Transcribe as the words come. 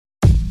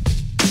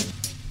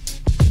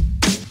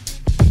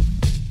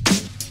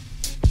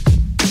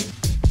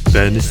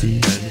Fantasy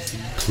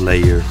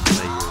Player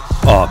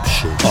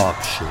Option.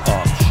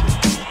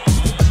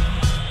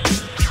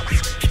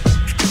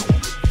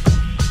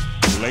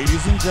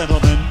 Ladies and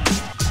gentlemen,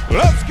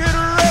 let's get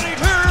ready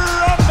to rumble!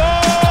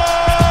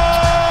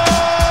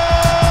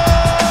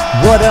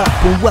 What up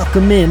and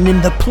welcome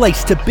in the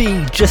place to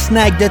be. Just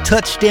snagged a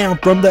touchdown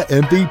from the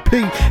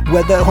MVP.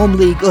 Whether home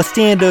league or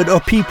standard or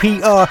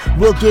PPR,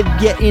 we'll give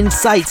you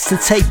insights to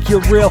take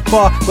you real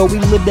far. But we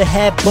live to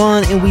have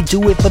fun and we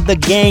do it for the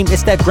game.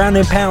 It's that ground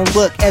and pound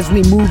look as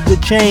we move the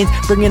chains,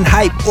 bringing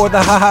hype or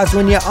the ha-has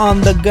when you're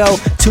on the go.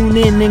 Tune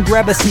in and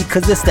grab a seat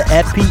cause it's the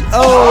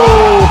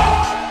FPO.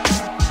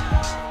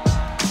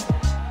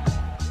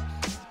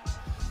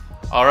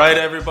 All right,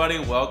 everybody,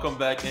 welcome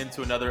back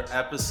into another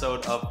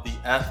episode of the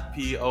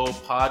FPO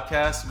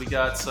podcast. We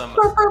got some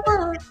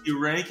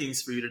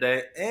rankings for you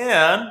today,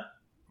 and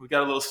we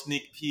got a little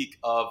sneak peek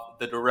of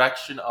the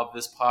direction of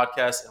this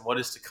podcast and what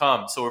is to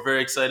come. So we're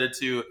very excited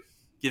to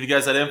give you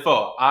guys that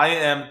info. I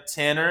am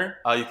Tanner.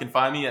 You can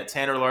find me at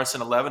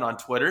TannerLarson11 on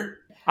Twitter.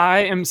 I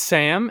am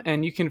Sam,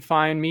 and you can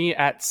find me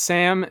at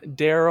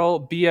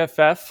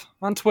SamDarrellBFF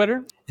on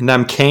Twitter. And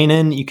I'm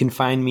Kanan. You can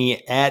find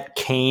me at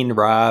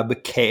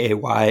KaneRob,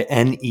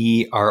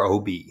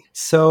 KayNerob.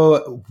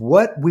 So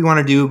what we want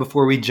to do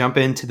before we jump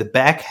into the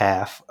back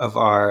half of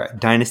our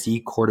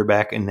Dynasty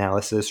quarterback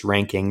analysis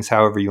rankings,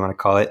 however you want to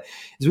call it,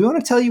 is we want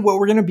to tell you what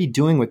we're going to be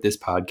doing with this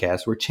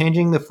podcast. We're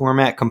changing the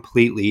format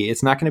completely.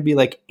 It's not going to be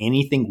like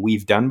anything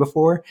we've done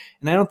before,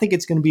 and I don't think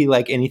it's going to be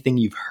like anything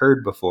you've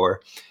heard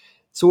before.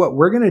 So what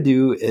we're going to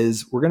do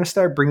is we're going to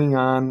start bringing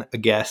on a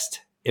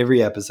guest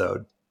every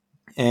episode.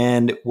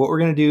 And what we're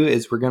going to do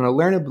is we're going to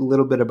learn a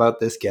little bit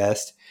about this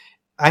guest.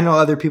 I know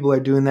other people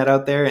are doing that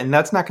out there, and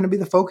that's not going to be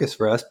the focus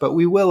for us, but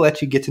we will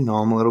let you get to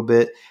know them a little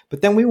bit.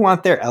 But then we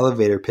want their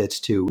elevator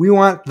pitch too. We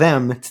want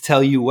them to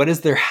tell you what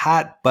is their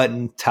hot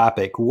button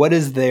topic. What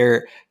is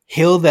their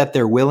hill that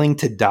they're willing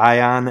to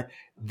die on?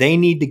 They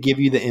need to give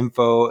you the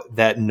info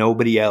that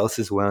nobody else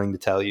is willing to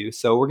tell you.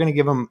 So we're going to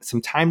give them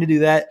some time to do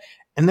that.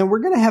 And then we're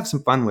going to have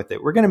some fun with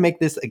it. We're going to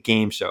make this a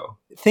game show.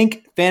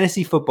 Think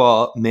fantasy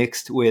football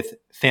mixed with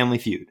Family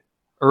Feud,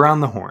 Around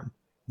the Horn,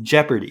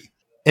 Jeopardy,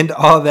 and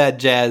all that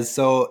jazz.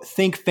 So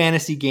think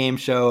fantasy game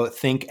show,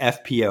 think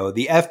FPO.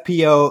 The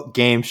FPO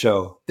game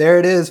show. There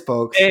it is,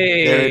 folks.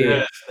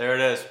 Hey. There it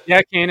is.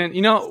 Yeah,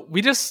 Kanan.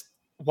 We just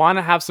want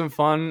to have some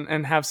fun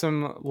and have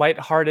some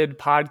lighthearted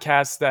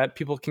podcasts that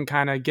people can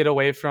kind of get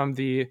away from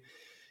the,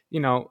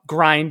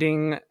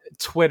 grinding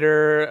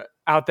Twitter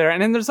out there.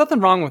 And then there's nothing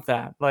wrong with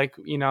that.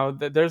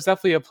 There's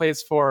definitely a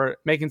place for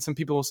making some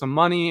people some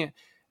money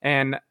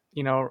and,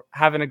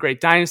 having a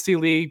great dynasty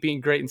league, being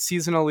great in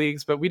seasonal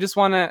leagues. But we just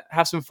want to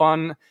have some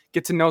fun,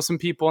 get to know some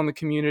people in the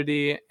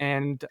community.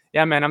 And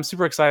yeah, man, I'm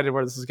super excited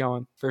where this is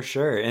going. For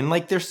sure. And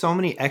there's so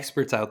many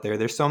experts out there.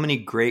 There's so many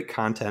great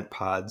content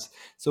pods.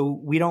 So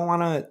we don't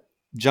want to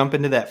jump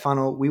into that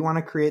funnel. We want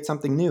to create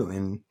something new.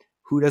 And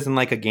who doesn't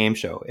like a game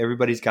show?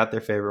 Everybody's got their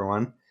favorite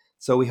one.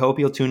 So we hope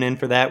you'll tune in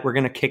for that. We're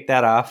going to kick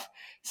that off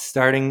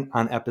starting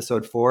on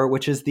episode 4,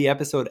 which is the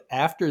episode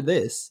after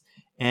this.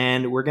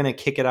 And we're going to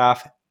kick it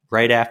off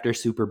right after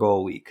Super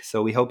Bowl week.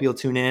 So we hope you'll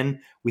tune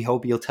in. We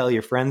hope you'll tell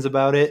your friends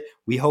about it.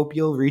 We hope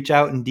you'll reach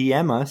out and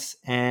DM us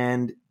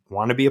and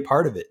want to be a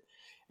part of it.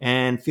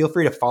 And feel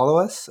free to follow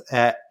us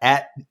at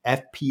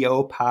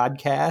FPO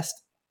Podcast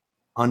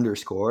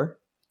 _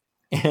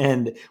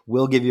 and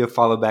we'll give you a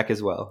follow back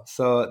as well.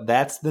 So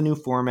that's the new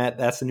format.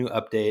 That's the new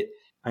update.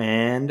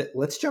 And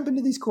let's jump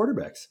into these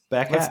quarterbacks.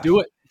 Let's do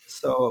it.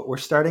 So we're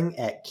starting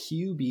at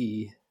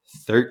QB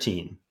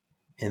 13.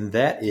 And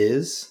that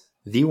is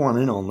the one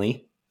and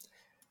only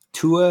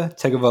Tua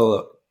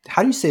Tagovailoa.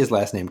 How do you say his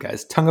last name,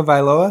 guys?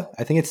 Tagovailoa?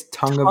 I think it's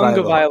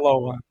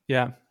Tagovailoa.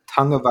 Yeah.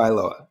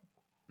 Tagovailoa.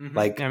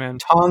 Mm-hmm.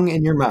 Tongue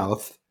in your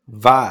mouth,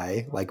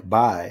 vi, like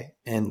bye,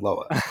 and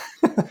Loa.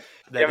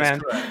 Yeah, man.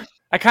 Correct.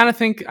 I just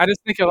think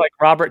of like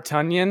Robert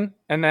Tonyan,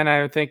 and then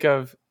I would think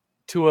of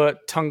Tua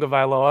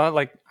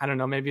Tagovailoa. I don't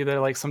know, maybe they're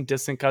like some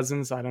distant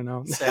cousins. I don't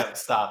know. Sam,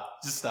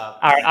 stop. Just stop.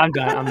 All right, I'm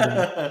done.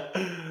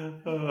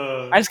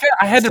 I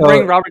had to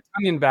bring Robert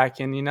Tonyan back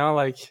in,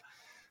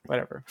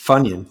 whatever.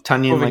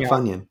 Tunyon like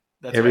Funyun.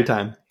 That's every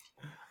time.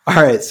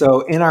 All right,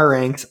 so in our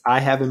ranks, I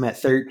have him at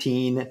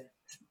 13.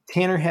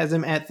 Tanner has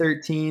him at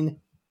 13.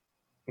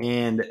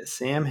 And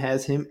Sam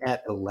has him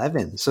at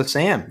 11. So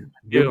Sam,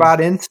 you're bought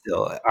in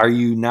still. Are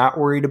you not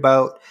worried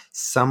about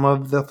some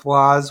of the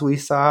flaws we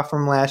saw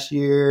from last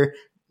year?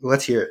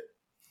 Let's hear it.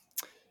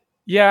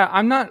 Yeah,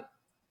 I'm not.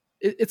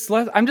 It's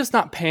less. I'm just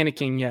not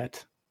panicking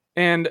yet.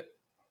 And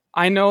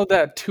I know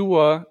that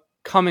Tua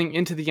coming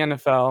into the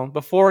NFL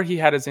before he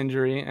had his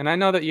injury, and I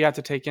know that you have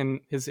to take in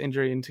his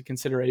injury into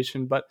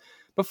consideration, but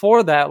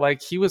before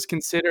that, he was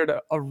considered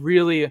a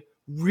really,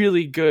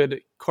 really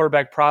good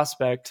quarterback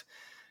prospect.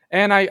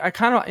 And I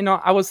kind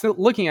of, I was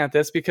looking at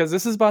this because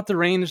this is about the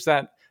range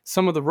that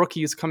some of the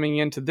rookies coming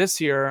into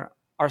this year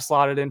are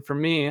slotted in for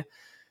me.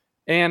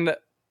 And,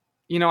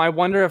 I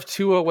wonder if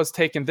Tua was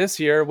taken this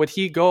year, would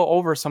he go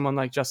over someone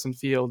like Justin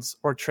Fields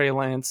or Trey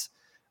Lance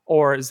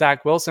or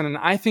Zach Wilson? And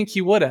I think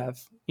he would have.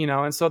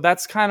 And so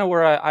that's kind of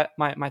where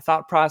my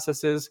thought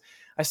process is.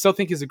 I still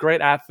think he's a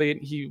great athlete.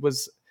 He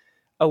was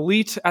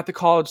elite at the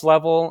college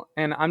level,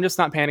 and I'm just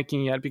not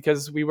panicking yet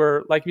because we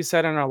were, like we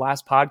said in our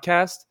last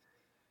podcast,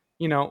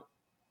 we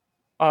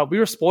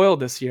were spoiled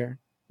this year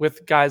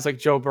with guys like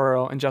Joe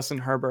Burrow and Justin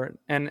Herbert.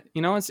 And,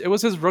 it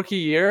was his rookie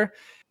year.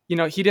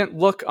 He didn't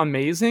look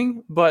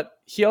amazing, but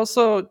he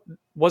also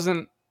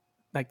wasn't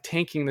like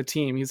tanking the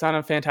team. He's on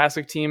a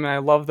fantastic team, and I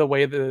love the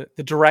way the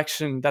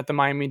direction that the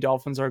Miami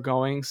Dolphins are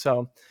going.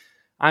 So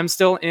I'm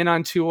still in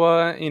on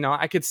Tua.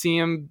 I could see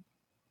him,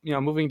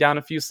 moving down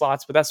a few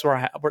slots, but that's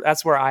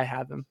where I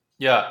have him.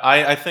 Yeah,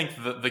 I think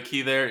the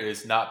key there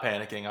is not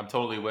panicking. I'm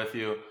totally with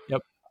you.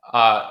 Yep.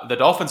 The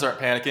Dolphins aren't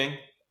panicking.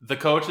 The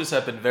coaches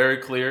have been very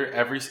clear.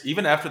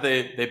 Even after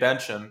they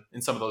bench him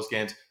in some of those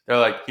games, they're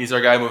like, he's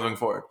our guy moving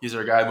forward. He's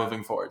our guy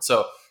moving forward.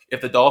 So if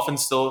the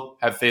Dolphins still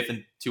have faith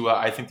in Tua,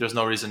 I think there's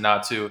no reason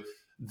not to.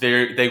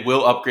 They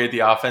will upgrade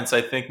the offense,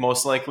 I think,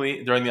 most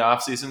likely during the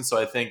offseason. So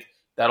I think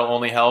that'll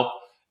only help.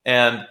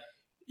 And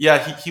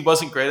yeah, he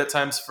wasn't great at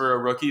times for a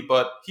rookie,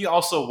 but he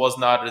also was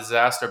not a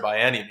disaster by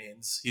any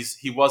means.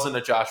 He wasn't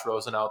a Josh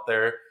Rosen out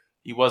there.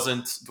 He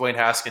wasn't Dwayne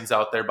Haskins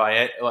out there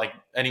by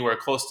anywhere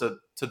close to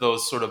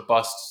those sort of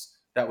busts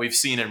that we've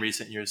seen in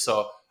recent years.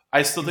 So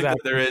I still think that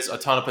there is a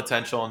ton of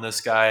potential in this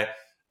guy.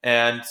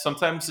 And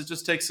sometimes it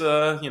just takes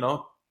a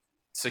full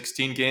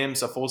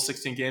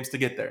 16 games to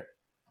get there.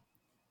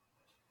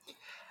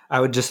 I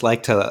would just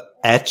like to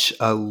etch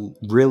a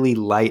really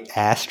light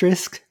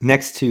asterisk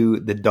next to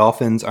the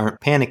Dolphins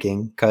aren't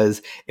panicking,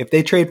 because if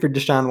they trade for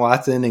Deshaun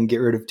Watson and get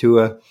rid of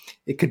Tua,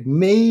 it could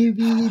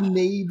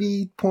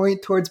maybe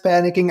point towards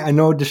panicking. I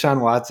know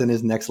Deshaun Watson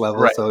is next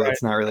level,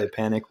 it's not really a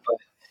panic, but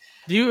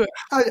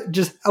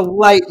just a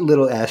light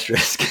little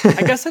asterisk.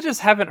 I guess I just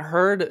haven't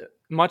heard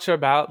much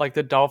about like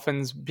the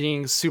Dolphins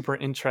being super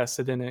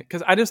interested in it,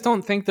 because I just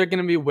don't think they're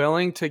going to be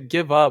willing to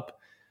give up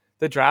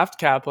the draft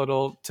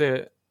capital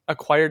to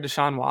acquire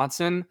Deshaun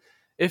Watson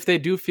if they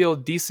do feel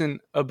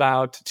decent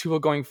about Tua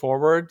going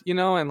forward,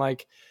 and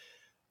like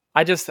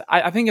I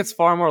think it's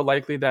far more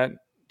likely that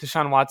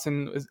Deshaun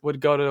Watson would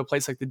go to a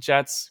place like the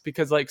Jets,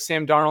 because like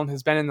Sam Darnold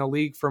has been in the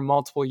league for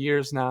multiple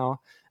years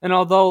now, and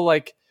although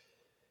like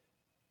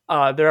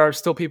there are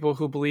still people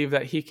who believe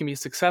that he can be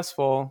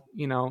successful,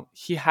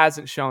 he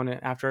hasn't shown it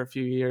after a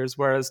few years,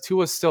 whereas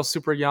Tua's still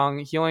super young.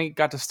 He only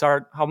got to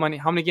start how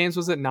many games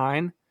was it?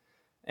 9?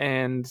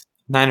 And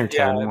 9 or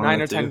 10. Yeah,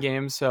 9 or 10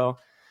 games. So,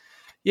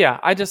 yeah,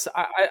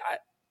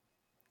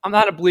 I'm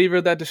not a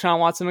believer that Deshaun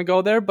Watson would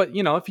go there, but,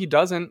 if he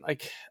doesn't,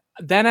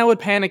 then I would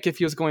panic if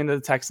he was going to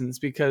the Texans,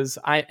 because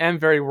I am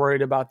very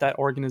worried about that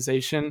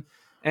organization,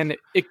 and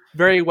it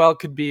very well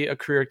could be a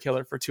career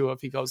killer for Tua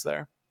if he goes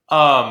there.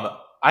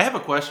 I have a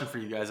question for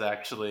you guys,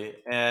 actually,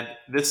 and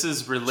this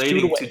is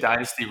relating to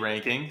Dynasty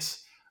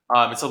rankings.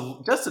 It's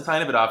just a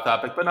tiny bit off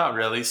topic, but not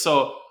really.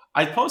 So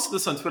I posted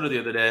this on Twitter the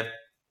other day,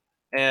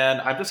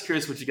 and I'm just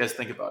curious what you guys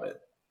think about it.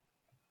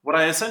 What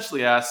I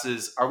essentially asked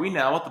is, are we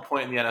now at the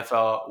point in the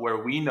NFL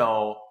where we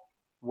know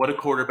what a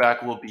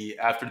quarterback will be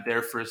after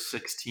their first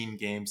 16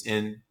 games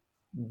in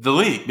the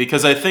league?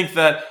 Because I think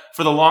that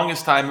for the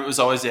longest time, it was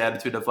always the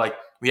attitude of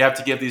we have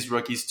to give these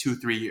rookies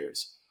 2-3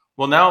 years.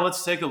 Well, now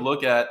let's take a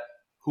look at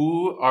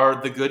who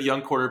are the good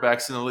young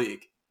quarterbacks in the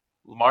league.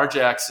 Lamar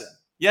Jackson.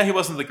 Yeah, he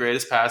wasn't the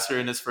greatest passer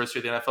in his first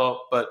year of the NFL,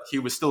 but he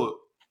was still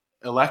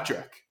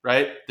electric,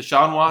 right?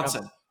 Deshaun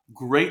Watson. Yep.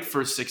 Great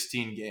first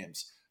 16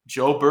 games.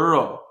 Joe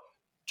Burrow,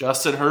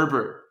 Justin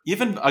Herbert,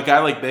 even a guy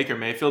like Baker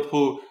Mayfield,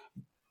 who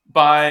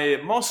by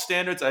most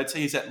standards, I'd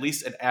say he's at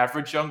least an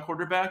average young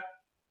quarterback.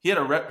 He had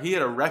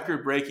a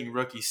record-breaking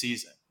rookie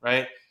season,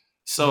 right?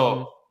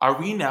 So are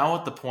we now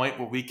at the point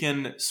where we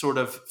can sort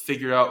of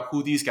figure out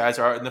who these guys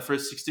are in the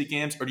first 60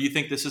 games? Or do you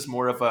think this is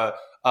more of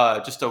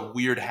just a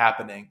weird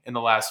happening in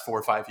the last 4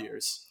 or 5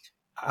 years?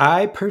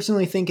 I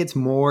personally think it's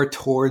more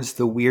towards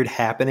the weird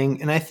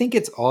happening. And I think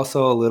it's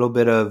also a little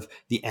bit of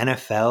the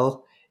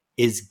NFL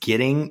is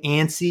getting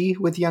antsy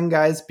with young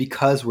guys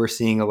because we're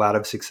seeing a lot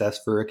of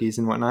success for rookies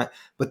and whatnot.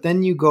 But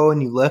then you go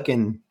and you look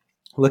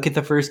at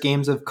the first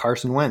games of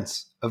Carson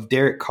Wentz, of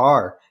Derek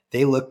Carr.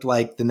 They looked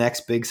like the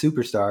next big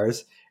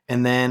superstars.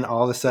 And then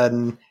all of a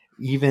sudden,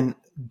 even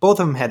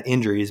both of them had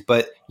injuries,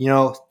 but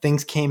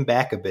things came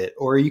back a bit.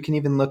 Or you can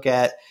even look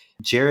at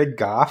Jared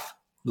Goff.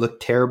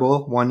 Looked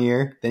terrible one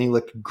year, then he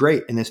looked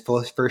great in his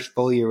first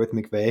full year with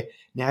McVay.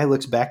 Now he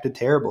looks back to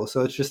terrible.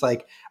 So it's just I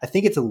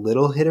think it's a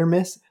little hit or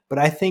miss, but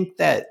I think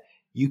that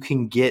you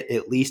can get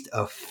at least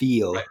a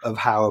feel of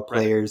how a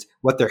player's,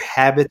 what their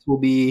habits will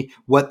be,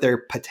 what their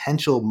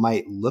potential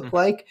might look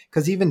like.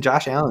 Because even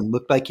Josh Allen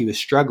looked like he was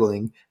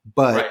struggling,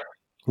 but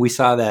we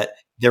saw that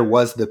there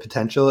was the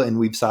potential, and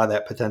we saw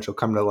that potential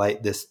come to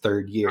light this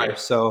third year. Right.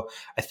 So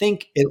I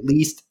think at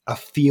least a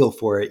feel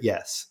for it,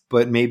 yes,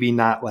 but maybe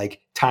not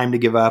time to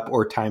give up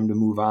or time to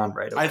move on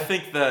right away. I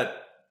think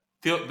that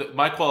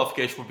my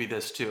qualification would be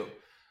this too.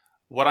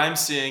 What I'm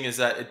seeing is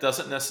that it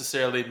doesn't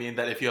necessarily mean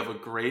that if you have a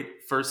great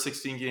first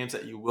 16 games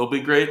that you will be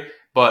great,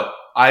 but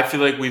I feel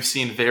like we've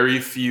seen very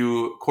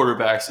few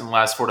quarterbacks in the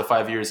last 4 to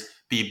 5 years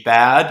be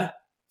bad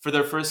for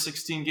their first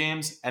 16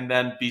 games and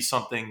then be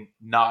something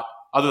not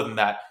other than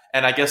that.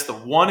 And I guess the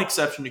one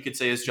exception you could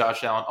say is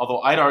Josh Allen,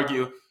 although I'd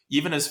argue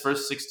even his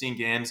first 16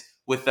 games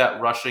with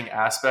that rushing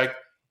aspect,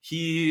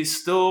 he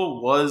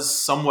still was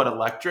somewhat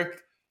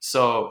electric.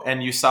 So,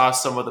 and you saw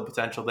some of the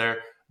potential there.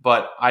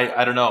 But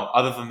I don't know.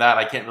 Other than that,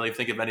 I can't really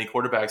think of any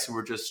quarterbacks who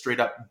were just straight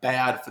up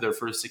bad for their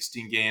first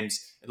 16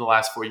 games in the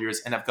last 4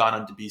 years and have gone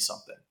on to be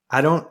something.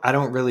 I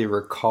don't really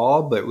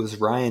recall, but was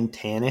Ryan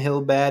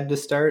Tannehill bad to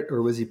start,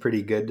 or was he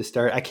pretty good to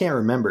start? I can't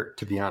remember,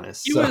 to be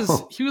honest.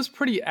 He was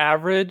pretty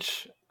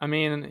average. I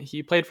mean,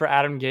 he played for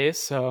Adam Gase,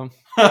 so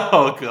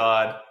Oh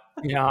God.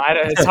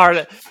 It's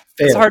hard.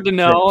 It's hard to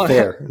know.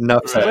 Fair.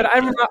 Enough said. But I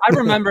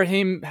remember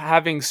him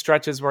having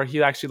stretches where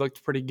he actually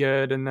looked pretty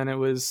good, and then it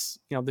was,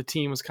 the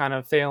team was kind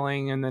of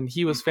failing, and then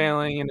he was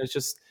failing, and it's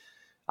just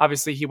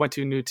obviously he went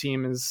to a new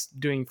team and is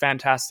doing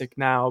fantastic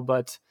now.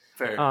 But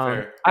Fair.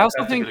 I also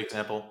That's think a good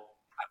example.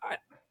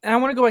 and I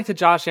want to go back to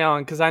Josh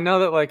Allen because I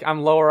know that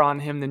I'm lower on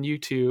him than you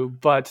two,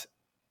 but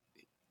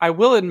I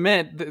will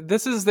admit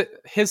this is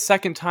his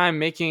second time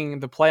making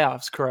the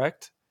playoffs,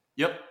 correct?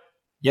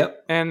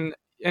 Yep.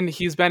 And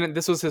he's been.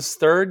 This was his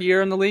third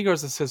year in the league, or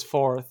is this his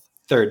fourth?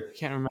 Third. I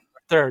can't remember.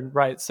 Third,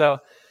 right? So,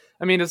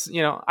 I mean, it's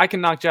I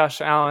can knock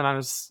Josh Allen on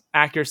his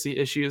accuracy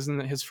issues in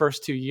his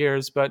first 2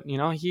 years, but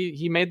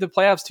he made the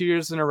playoffs 2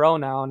 years in a row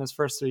now in his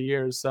first 3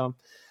 years. So,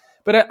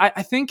 but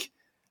I think.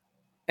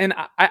 And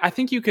I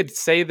think you could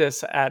say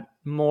this at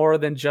more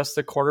than just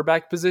the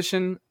quarterback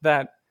position,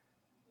 that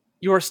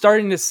you are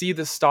starting to see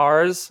the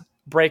stars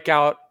break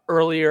out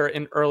earlier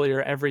and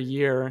earlier every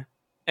year.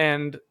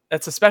 And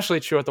that's especially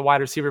true at the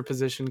wide receiver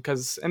position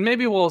and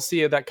maybe we'll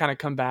see that kind of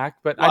come back.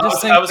 But I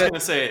was going to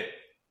say,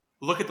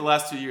 look at the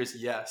last 2 years.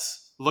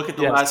 Yes. Look at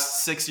the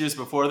last 6 years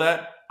before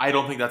that. I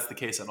don't think that's the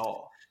case at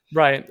all.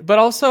 Right. But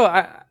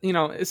also,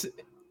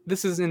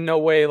 this is in no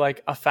way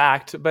a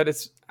fact, but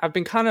I've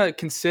been kind of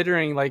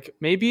considering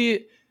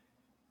maybe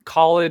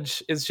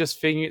college is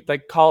just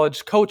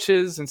college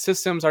coaches and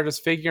systems are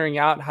just figuring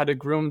out how to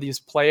groom these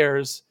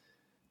players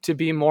to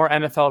be more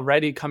NFL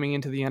ready coming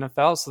into the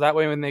NFL. So that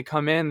way, when they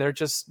come in, they're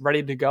just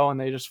ready to go and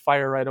they just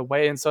fire right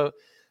away. And so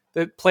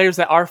the players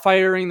that are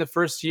firing the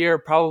first year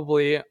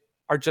probably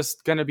are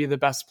just going to be the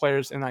best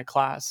players in that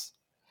class.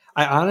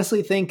 I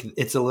honestly think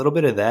it's a little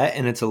bit of that,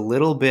 and it's a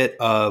little bit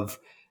of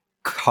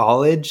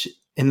college.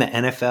 In the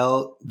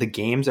NFL, the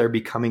games are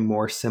becoming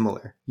more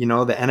similar. The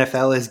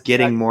NFL is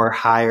getting more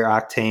higher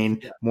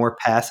octane, more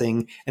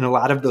passing, and a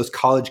lot of those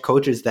college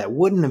coaches that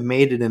wouldn't have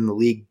made it in the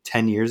league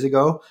 10 years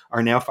ago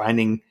are now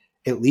finding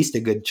at least a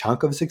good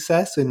chunk of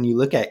success. And you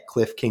look at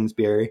Cliff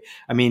Kingsbury,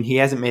 I mean, he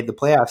hasn't made the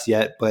playoffs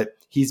yet, but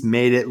he's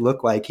made it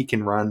look like he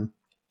can run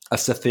a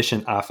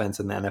sufficient offense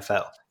in the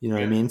NFL. You know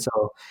what I mean?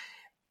 So,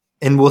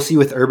 and we'll see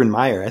with Urban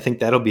Meyer. I think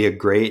that'll be a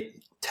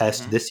great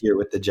test this year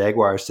with the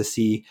Jaguars to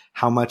see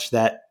how much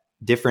that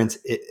difference,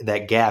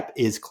 that gap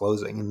is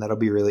closing, and that'll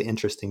be really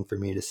interesting for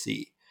me to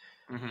see.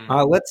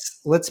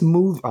 Let's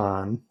move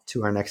on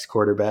to our next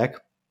quarterback,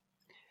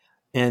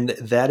 and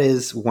that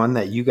is one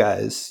that you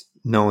guys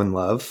know and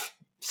love,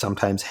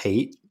 sometimes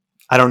hate.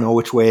 I don't know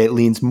which way it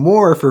leans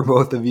more for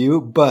both of you,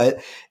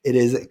 but it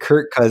is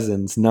Kirk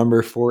Cousins,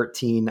 number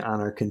 14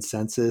 on our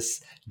consensus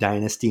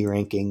dynasty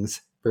rankings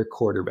for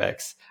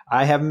quarterbacks.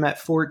 I have him at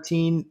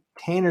 14.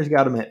 Tanner's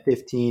got him at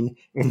 15,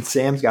 and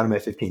Sam's got him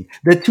at 15.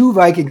 The two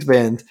Vikings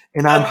fans,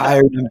 and I'm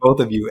higher than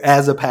both of you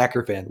as a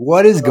Packer fan.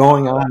 What is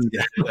going on?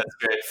 That's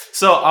great.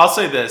 So I'll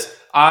say this.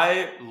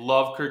 I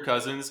love Kirk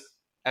Cousins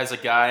as a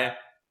guy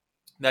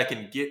that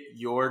can get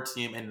your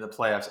team into the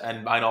playoffs.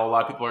 And I know a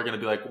lot of people are going to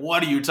be like,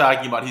 what are you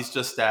talking about? He's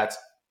just stats.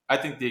 I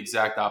think the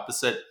exact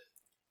opposite.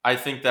 I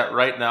think that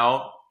right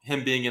now,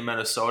 him being in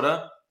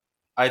Minnesota,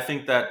 I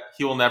think that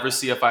he will never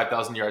see a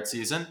 5,000-yard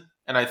season.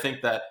 And I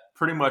think that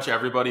pretty much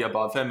everybody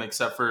above him,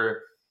 except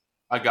for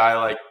a guy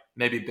like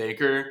maybe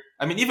Baker.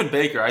 I mean, even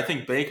Baker. I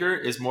think Baker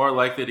is more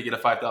likely to get a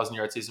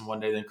 5,000-yard season one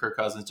day than Kirk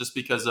Cousins, just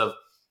because of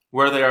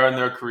where they are in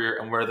their career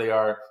and where they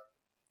are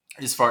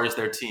as far as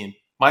their team.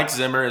 Mike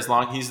Zimmer, as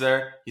long as he's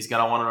there, he's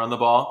going to want to run the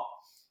ball.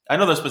 I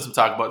know there's been some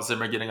talk about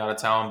Zimmer getting out of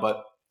town,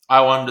 but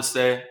I want him to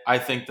stay. I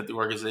think that the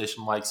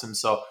organization likes him.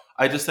 So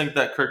I just think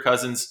that Kirk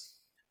Cousins'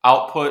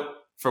 output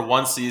for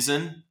one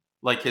season,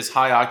 like his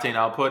high octane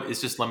output,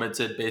 is just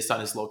limited based on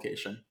his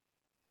location.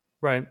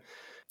 Right.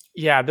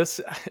 Yeah,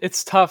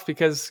 it's tough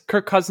because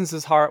Kirk Cousins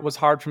was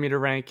hard for me to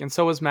rank, and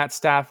so was Matt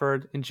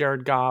Stafford and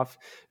Jared Goff,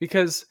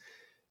 because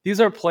these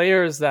are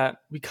players that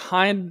we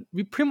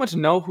pretty much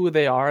know who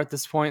they are at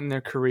this point in their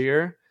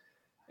career.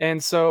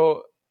 And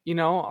so,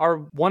 are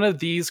one of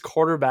these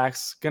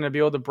quarterbacks going to be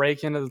able to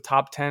break into the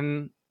top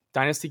 10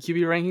 dynasty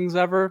QB rankings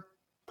ever?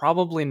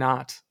 Probably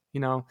not,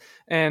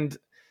 And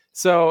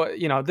so,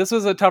 this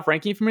was a tough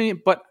ranking for me,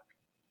 but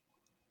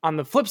on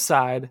the flip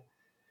side,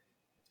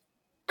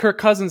 Kirk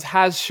Cousins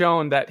has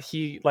shown that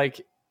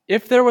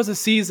if there was a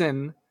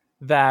season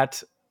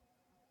that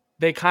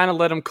they kind of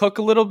let him cook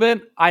a little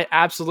bit, I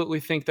absolutely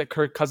think that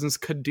Kirk Cousins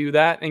could do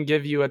that and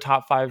give you a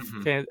top 5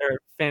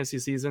 fantasy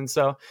season.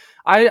 So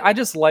I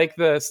just like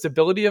the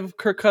stability of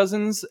Kirk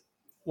Cousins.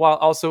 while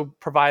also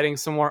providing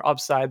some more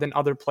upside than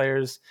other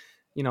players,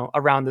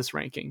 around this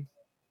ranking.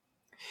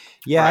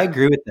 Yeah, I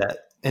agree with that.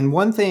 And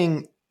one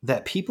thing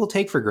that people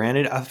take for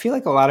granted, I feel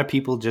like a lot of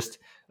people just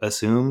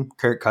assume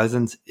Kirk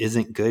Cousins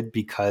isn't good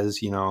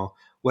because,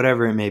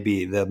 whatever it may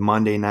be, the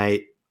Monday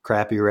night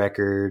crappy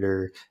record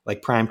or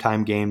like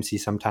primetime games, he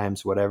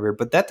sometimes whatever,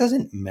 but that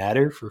doesn't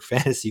matter for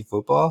fantasy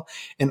football.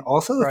 And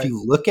also, if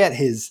you look at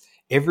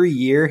every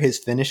year, his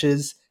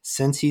finishes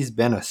since he's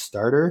been a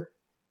starter.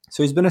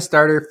 So he's been a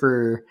starter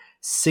for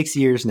 6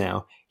 years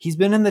now. He's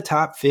been in the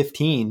top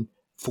 15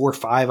 for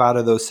 5 out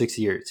of those 6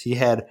 years. He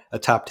had a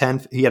top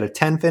 10. He had a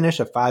 10 finish,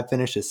 a 5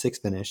 finish, a 6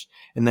 finish.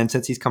 And then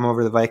since he's come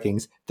over the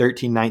Vikings,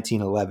 13,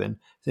 19, 11.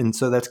 And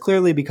so that's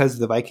clearly because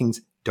the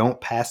Vikings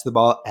don't pass the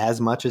ball as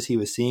much as he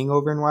was seeing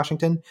over in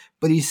Washington,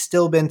 but he's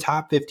still been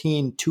top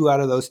 15 2 out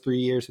of those 3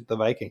 years with the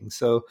Vikings.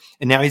 So,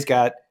 and now he's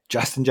got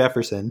Justin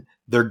Jefferson.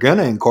 They're going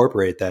to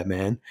incorporate that,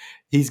 man.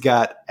 He's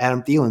got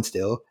Adam Thielen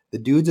still. The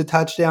dude's a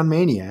touchdown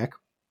maniac.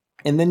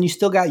 And then you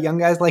still got young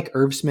guys like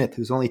Irv Smith,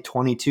 who's only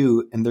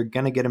 22, and they're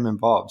going to get him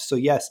involved. So,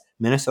 yes,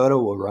 Minnesota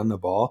will run the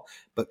ball,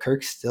 but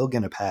Kirk's still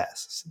going to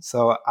pass.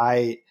 So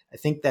I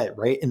think that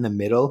right in the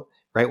middle,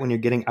 right when you're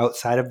getting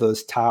outside of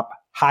those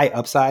high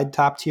upside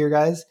top tier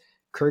guys,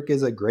 Kirk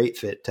is a great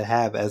fit to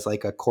have as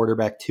like a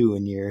quarterback 2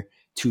 in your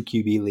 2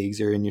 QB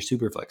leagues or in your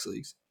Superflex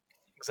leagues.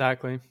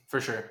 Exactly.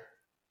 For sure.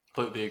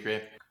 Completely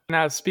agree.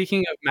 Now,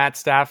 speaking of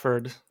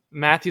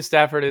Matthew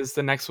Stafford is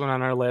the next one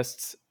on our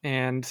list.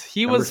 And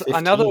he Number was 15.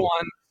 another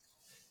one.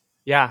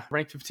 Yeah,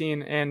 ranked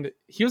 15. And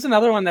he was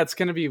another one that's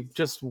going to be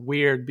just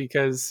weird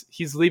because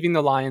he's leaving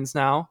the Lions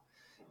now.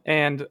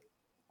 And,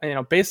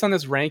 based on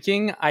this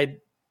ranking, I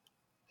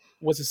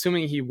was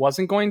assuming he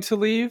wasn't going to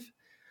leave.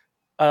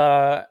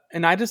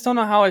 And I just don't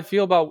know how I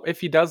feel about if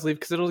he does leave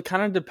because it'll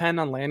kind of depend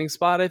on landing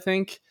spot, I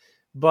think.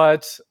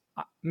 But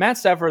Matt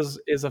Stafford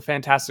is a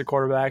fantastic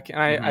quarterback. And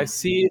I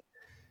see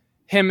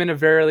him in a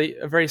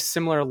very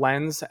similar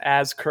lens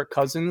as Kirk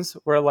Cousins,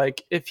 where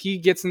like if he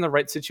gets in the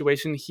right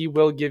situation, he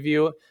will give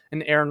you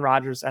an Aaron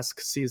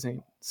Rodgers-esque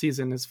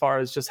season as far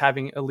as just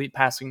having elite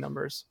passing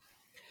numbers.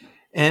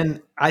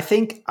 And I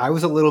think I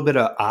was a little bit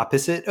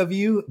opposite of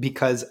you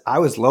because I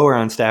was lower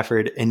on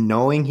Stafford, and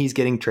knowing he's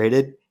getting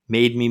traded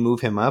made me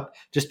move him up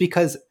just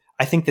because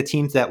I think the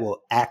teams that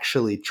will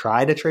actually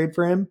try to trade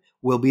for him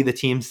will be the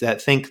teams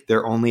that think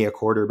they're only a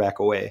quarterback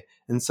away.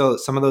 And so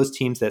some of those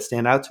teams that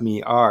stand out to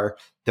me are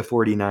the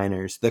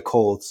 49ers, the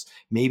Colts,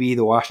 maybe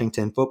the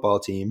Washington football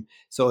team.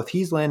 So if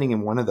he's landing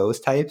in one of those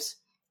types,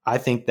 I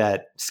think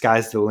that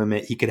sky's the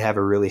limit. He could have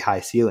a really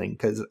high ceiling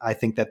because I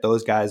think that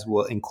those guys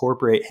will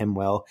incorporate him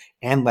well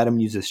and let him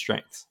use his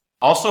strengths.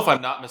 Also, if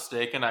I'm not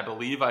mistaken, I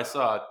believe I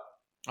saw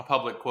a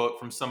public quote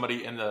from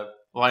somebody in the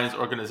Lions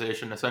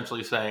organization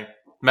essentially saying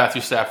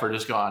Matthew Stafford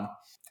is gone.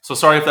 So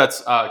sorry if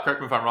that's, correct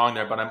me if I'm wrong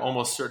there, but I'm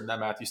almost certain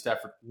that Matthew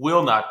Stafford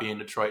will not be in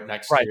Detroit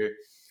next year.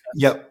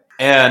 Yep.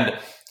 And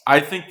I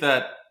think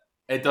that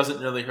it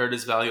doesn't really hurt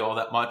his value all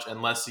that much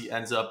unless he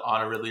ends up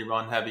on a really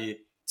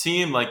run-heavy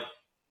team, like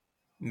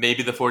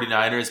maybe the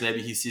 49ers,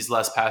 maybe he sees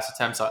less pass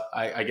attempts.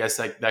 I guess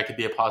that could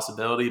be a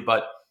possibility.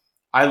 But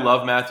I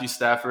love Matthew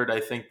Stafford.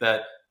 I think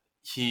that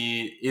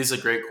he is a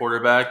great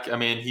quarterback. I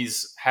mean,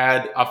 he's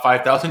had a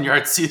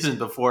 5,000-yard season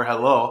before.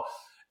 Hello.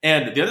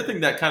 And the other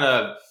thing that kind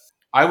of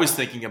I was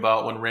thinking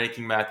about when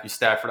ranking Matthew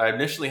Stafford, I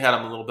initially had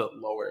him a little bit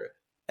lower.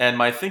 And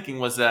my thinking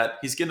was that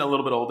he's getting a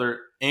little bit older,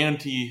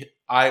 and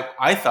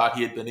I thought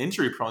he had been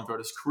injury prone throughout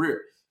his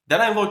career.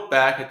 Then I looked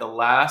back at the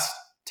last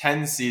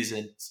 10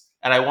 seasons,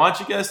 and I want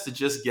you guys to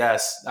just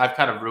guess. I've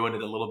kind of ruined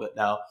it a little bit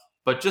now,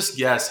 but just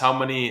guess how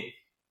many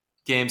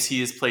games he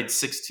has played.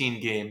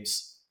 16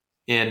 games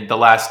in the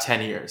last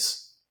 10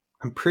 years.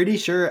 I'm pretty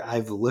sure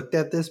I've looked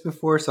at this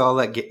before, so I'll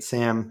let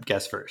Sam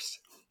guess first.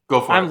 Go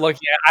for it.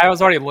 I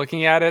was already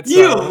looking at it.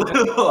 So.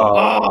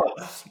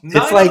 It's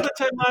 9 out of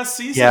 10 last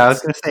season. Yeah, I was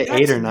going to say That's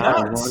 8 or 9.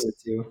 nuts.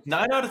 1 or 2.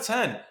 9 out of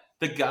 10.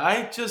 The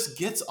guy just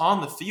gets on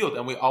the field,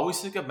 and we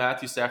always think of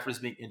Matthew Stafford as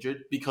being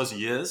injured because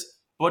he is,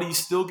 but he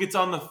still gets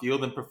on the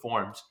field and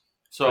performs.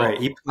 So right,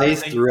 he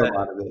plays through a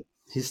lot of it.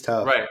 He's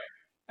tough. Right.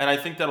 And I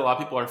think that a lot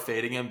of people are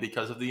fading him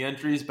because of the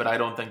injuries, but I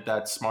don't think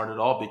that's smart at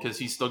all because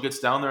he still gets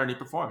down there and he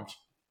performs.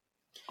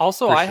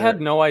 Also, I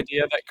had no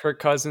idea that Kirk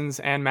Cousins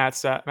and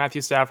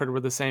Matthew Stafford were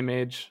the same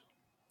age,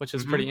 which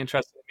is pretty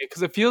interesting to me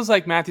because it feels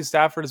like Matthew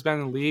Stafford has been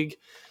in the league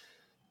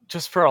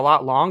just for a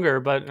lot longer.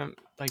 But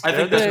I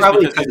think that's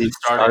probably because he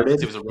started.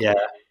 He was a rookie. Yeah,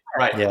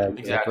 right. Yeah,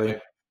 exactly.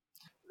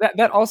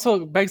 That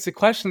also begs the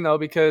question though,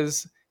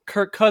 because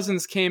Kirk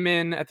Cousins came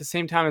in at the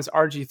same time as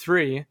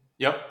RG3.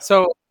 Yep.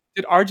 So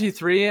did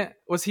RG3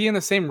 was he in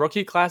the same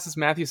rookie class as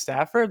Matthew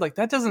Stafford? Like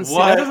that doesn't.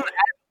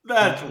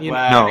 That's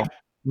whack.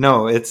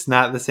 No, it's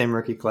not the same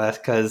rookie class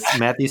because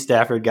Matthew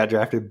Stafford got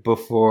drafted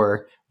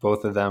before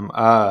both of them.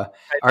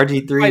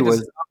 RG3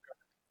 was.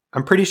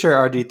 I'm pretty sure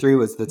RG3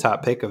 was the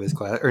top pick of his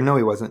class, or no,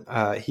 he wasn't.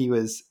 He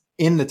was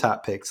in the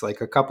top picks,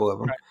 like a couple of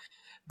them. Right.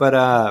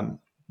 But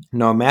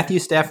No, Matthew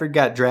Stafford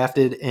got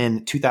drafted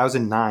in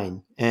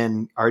 2009,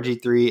 and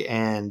RG3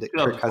 and Kirk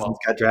 2012. Cousins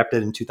got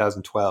drafted in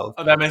 2012.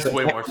 Oh, that makes So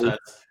way more technically,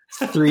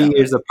 sense. 3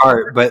 years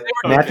apart. But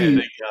Okay, Matthew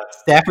thank God.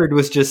 Stafford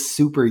was just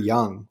super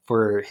young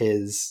for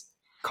his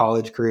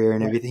college career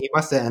and everything. He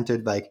must have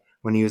entered like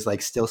when he was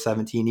like still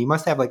 17. He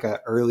must have like an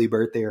early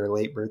birthday or a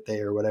late birthday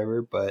or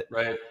whatever. But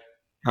Right.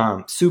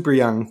 super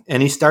young,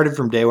 and he started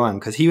from day one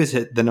because he was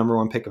the number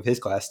one pick of his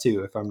class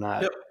too, if I'm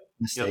not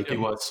mistaken. Yep, he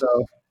was.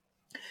 So,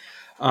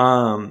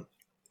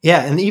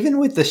 yeah, and even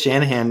with the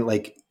Shanahan,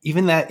 like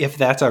even that if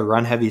that's a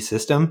run heavy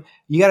system,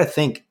 you got to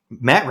think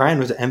Matt Ryan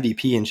was an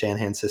MVP in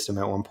Shanahan's system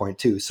at one point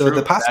too. So True,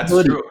 the that's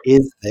possibility true.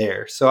 is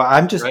there. So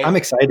I'm Right.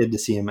 excited to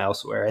see him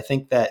elsewhere. I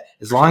think that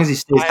as long as he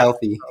stays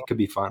healthy, it could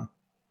be fun.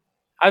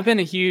 I've been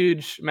a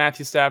huge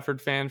Matthew Stafford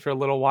fan for a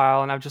little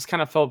while, and I've just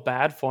kind of felt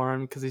bad for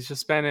him because he's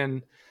just been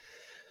in.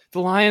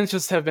 The Lions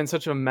just have been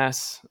such a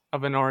mess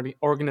of an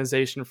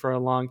organization for a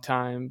long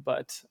time.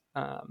 But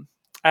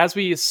as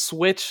we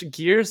switch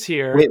gears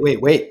here,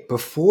 Wait!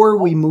 Before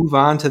we move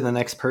on to the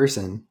next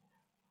person,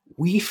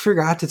 we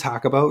forgot to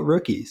talk about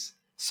rookies.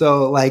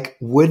 So, like,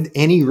 would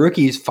any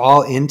rookies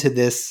fall into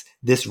this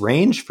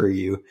range for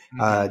you?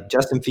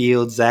 Justin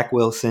Fields, Zach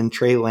Wilson,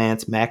 Trey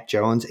Lance, Mac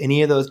Jones,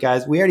 any of those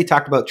guys? We already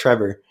talked about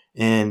Trevor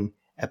in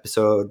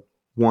episode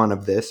 1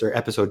 of this, or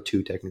episode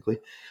 2 technically.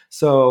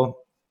 So,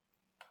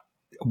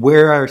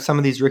 where are some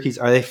of these rookies?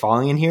 Are they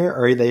falling in here,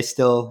 or are they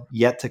still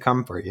yet to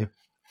come for you?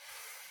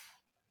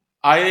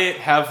 I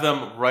have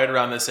them right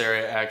around this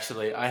area,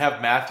 actually. I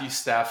have Matthew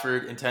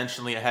Stafford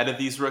intentionally ahead of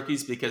these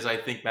rookies because I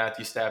think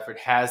Matthew Stafford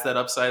has that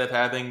upside of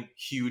having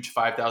huge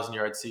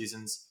 5,000-yard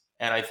seasons,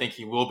 and I think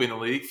he will be in the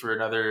league for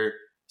another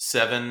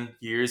 7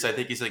 years. I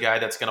think he's a guy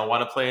that's going to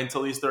want to play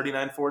until he's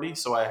 39, 40,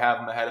 so I have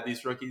him ahead of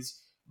these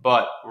rookies.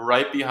 But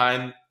right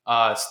behind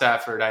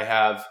Stafford, I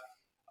have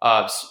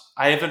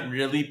I haven't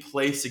really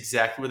placed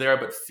exactly where they are,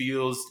 but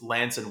Fields,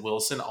 Lance, and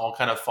Wilson all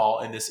kind of fall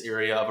in this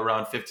area of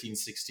around 15,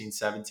 16,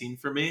 17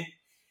 for me.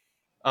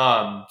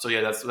 So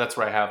yeah, that's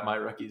where I have my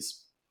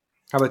rookies.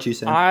 How about you,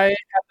 Sam? I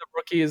have the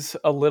rookies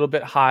a little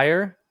bit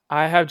higher.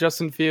 I have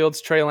Justin Fields,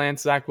 Trey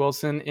Lance, Zach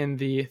Wilson in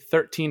the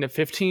 13 to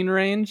 15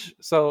 range.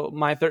 So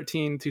my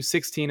 13 to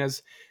 16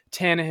 is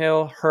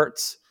Tannehill,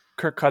 Hurts,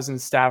 Kirk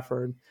Cousins,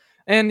 Stafford.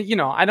 And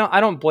I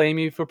don't blame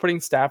you for putting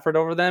Stafford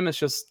over them. It's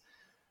just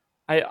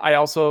I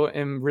also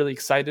am really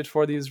excited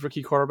for these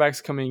rookie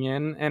quarterbacks coming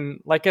in.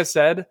 And like I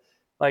said,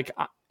 like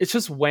it's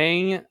just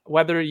weighing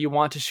whether you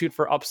want to shoot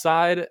for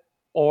upside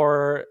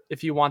or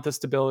if you want the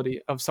stability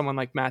of someone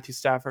like Matthew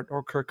Stafford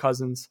or Kirk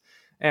Cousins.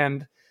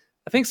 And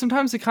I think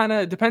sometimes it kind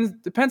of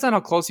depends on how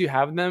close you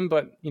have them,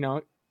 but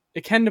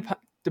it can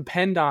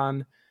depend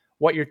on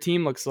what your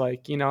team looks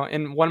like.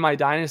 In one of my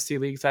dynasty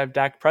leagues, I have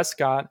Dak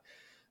Prescott.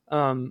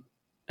 And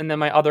then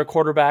my other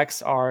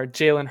quarterbacks are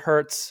Jalen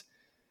Hurts,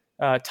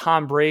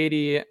 Tom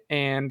Brady,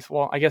 and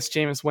I guess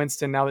Jameis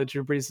Winston, now that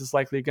Drew Brees is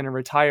likely going to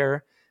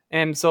retire.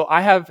 And so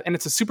and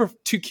it's a super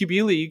 2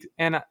 QB league,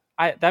 and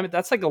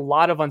that's like a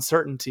lot of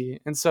uncertainty.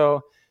 And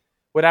so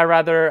would I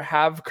rather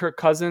have Kirk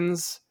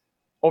Cousins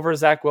over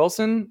Zach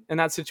Wilson in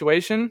that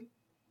situation?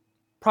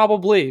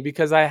 Probably,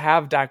 because I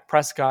have Dak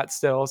Prescott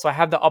still. So I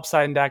have the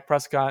upside in Dak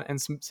Prescott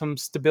and some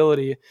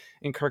stability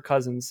in Kirk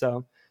Cousins.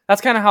 So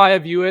that's kind of how I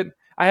view it.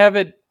 I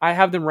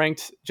have them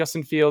ranked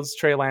Justin Fields,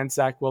 Trey Lance,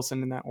 Zach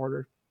Wilson in that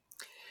order.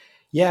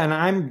 Yeah, and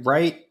I'm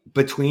right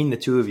between the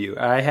two of you.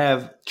 I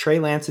have Trey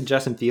Lance and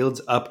Justin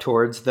Fields up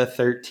towards the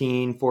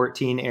 13,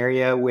 14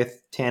 area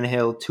with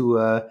Tannehill,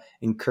 Tua,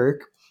 and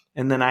Kirk.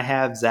 And then I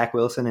have Zach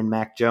Wilson and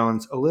Mac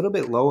Jones a little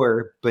bit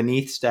lower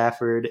beneath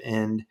Stafford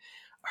and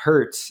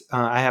Hurts.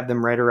 I have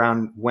them right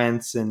around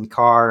Wentz and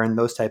Carr and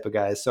those type of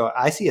guys. So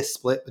I see a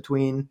split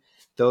between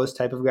those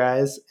type of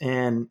guys.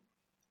 And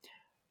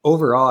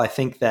overall, I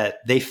think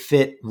that they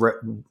fit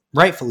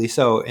rightfully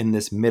so in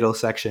this middle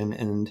section.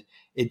 And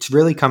it's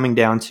really coming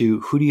down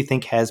to who do you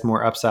think has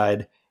more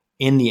upside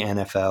in the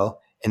NFL,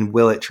 and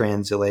will it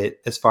translate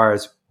as far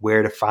as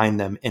where to find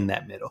them in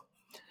that middle?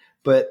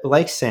 But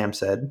like Sam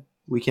said,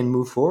 we can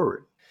move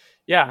forward.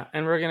 Yeah,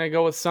 and we're going to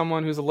go with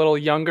someone who's a little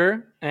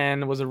younger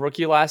and was a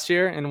rookie last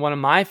year, and one of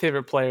my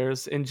favorite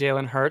players in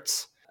Jalen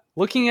Hurts.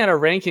 Looking at our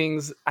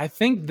rankings, I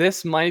think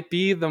this might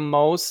be the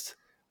most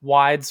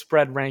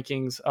widespread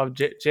rankings of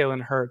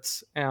Jalen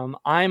Hurts.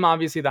 I'm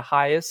obviously the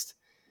highest.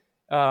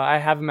 I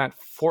have him at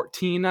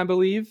 14, I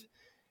believe.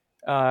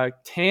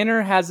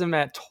 Tanner has him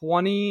at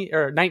 20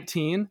 or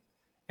 19,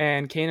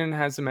 and Kanan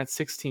has him at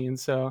 16.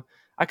 So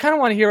I kind of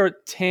want to hear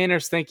what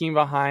Tanner's thinking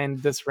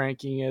behind this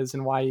ranking is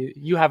and why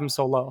you have him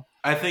so low.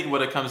 I think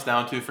what it comes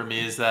down to for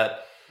me is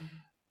that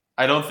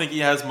I don't think he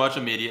has much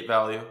immediate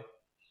value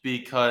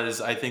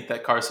because I think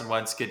that Carson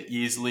Wentz could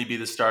easily be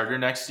the starter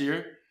next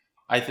year.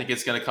 I think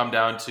it's going to come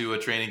down to a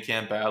training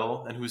camp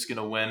battle and who's going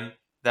to win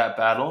that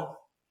battle.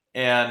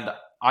 And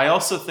I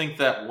also think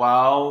that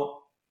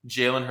while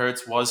Jalen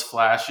Hurts was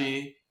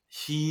flashy,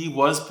 he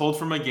was pulled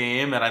from a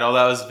game, and I know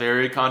that was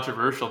very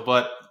controversial,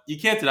 but you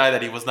can't deny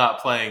that he was not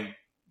playing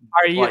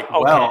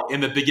well in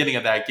the beginning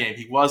of that game.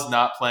 He was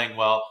not playing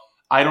well.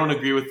 I don't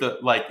agree with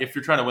if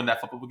you're trying to win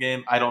that football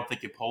game, I don't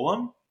think you pull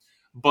him.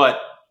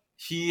 But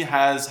he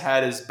has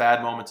had his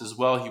bad moments as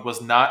well. He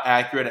was not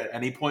accurate at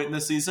any point in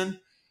the season.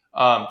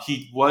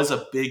 He was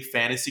a big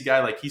fantasy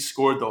guy. Like, he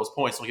scored those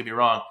points, don't get me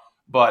wrong.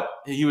 But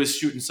he was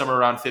shooting somewhere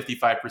around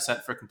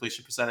 55% for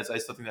completion percentage. I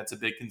still think that's a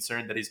big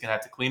concern that he's going to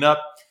have to clean up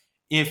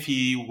if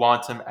he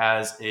wants him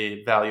as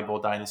a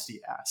valuable dynasty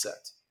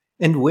asset.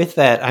 And with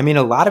that, I mean,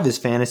 a lot of his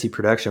fantasy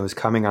production was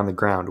coming on the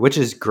ground, which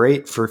is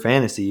great for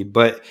fantasy,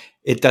 but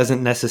it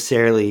doesn't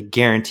necessarily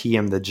guarantee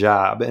him the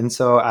job. And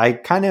so I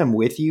kind of am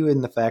with you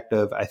in the fact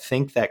of, I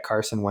think that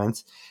Carson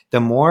Wentz, the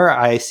more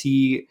I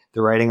see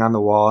the writing on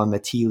the wall and the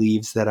tea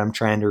leaves that I'm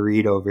trying to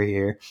read over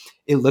here,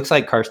 it looks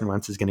like Carson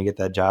Wentz is going to get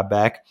that job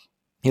back.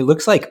 It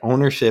looks like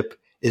ownership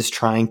is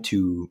trying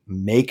to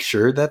make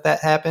sure that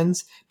that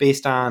happens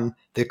based on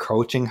the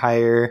coaching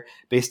hire,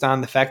 based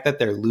on the fact that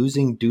they're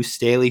losing Deuce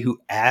Staley, who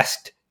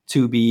asked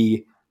to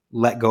be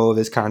let go of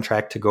his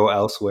contract to go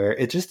elsewhere.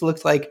 It just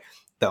looks like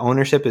the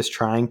ownership is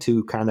trying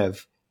to kind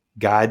of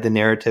guide the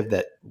narrative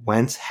that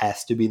Wentz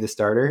has to be the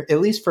starter,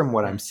 at least from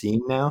what I'm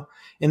seeing now.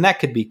 And that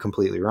could be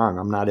completely wrong.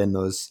 I'm not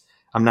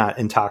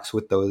in talks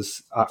with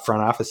those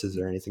front offices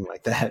or anything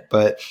like that,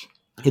 but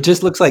it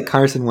just looks like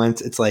Carson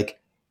Wentz. It's like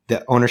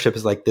the ownership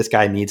is like, this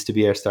guy needs to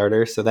be our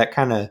starter. So that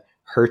kind of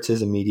hurts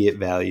his immediate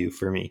value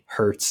for me.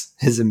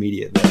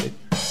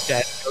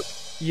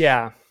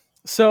 Yeah.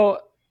 So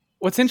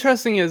what's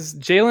interesting is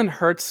Jalen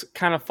Hurts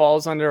kind of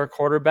falls under a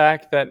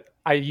quarterback that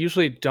I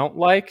usually don't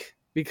like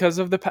because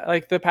of the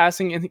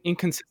passing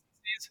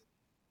inconsistencies.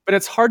 But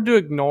it's hard to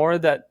ignore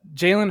that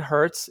Jalen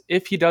Hurts,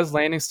 if he does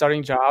land a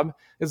starting job,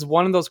 is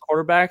one of those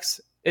quarterbacks,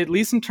 at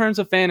least in terms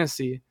of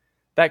fantasy,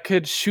 that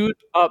could shoot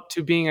up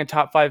to being a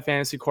top 5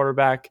 fantasy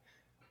quarterback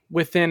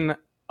within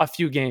a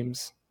few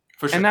games.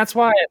 For sure. And that's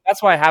why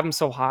I have him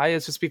so high.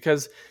 It's just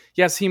because,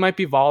 yes, he might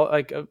be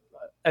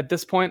at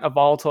this point a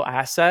volatile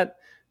asset,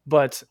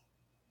 but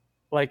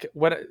like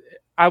what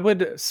I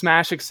would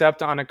smash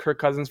accept on a Kirk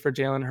Cousins for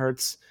Jalen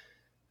Hurts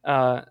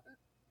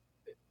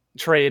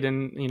trade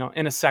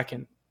in a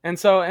second. And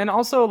so, and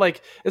also,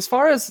 like, as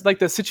far as like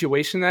the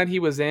situation that he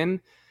was in,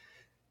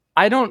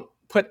 I don't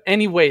put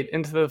any weight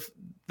into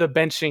the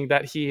benching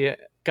that he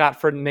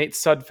got for Nate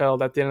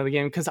Sudfeld at the end of the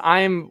game, because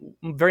I am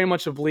very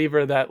much a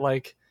believer that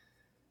like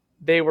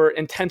they were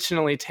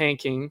intentionally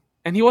tanking.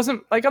 And he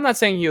wasn't, like, I'm not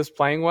saying he was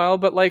playing well,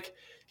 but like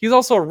he's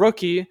also a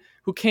rookie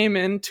who came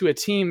into a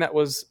team that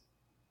was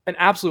an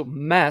absolute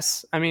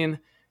mess. I mean,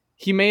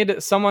 he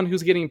made someone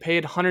who's getting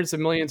paid hundreds of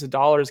millions of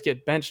dollars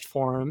get benched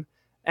for him,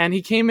 and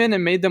he came in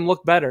and made them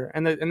look better,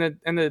 and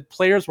the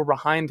players were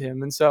behind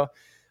him. And so,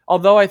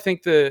 although I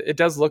think it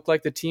does look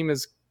like the team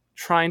is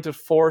trying to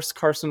force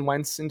Carson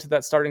Wentz into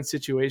that starting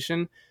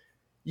situation,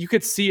 you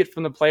could see it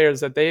from the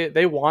players that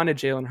they wanted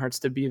Jalen Hurts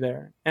to be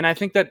there. And I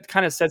think that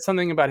kind of said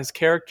something about his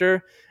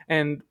character,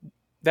 and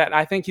that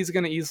I think he's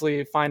going to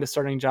easily find a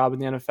starting job in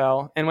the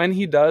NFL. And when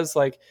he does,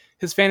 like,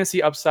 his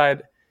fantasy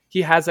upside,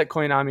 he has that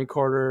Konami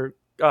code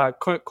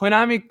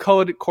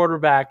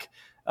quarterback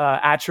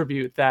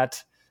attribute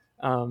that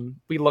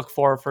we look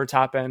for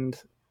top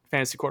end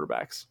fantasy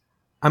quarterbacks.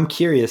 I'm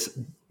curious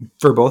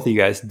for both of you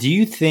guys. Do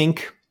you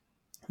think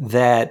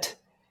that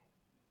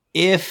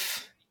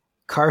if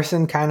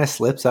Carson kind of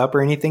slips up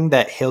or anything,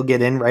 that he'll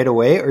get in right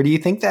away? Or do you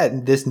think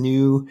that this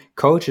new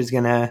coach is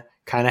going to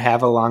kind of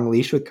have a long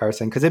leash with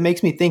Carson? Because it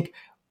makes me think,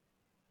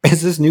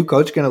 is this new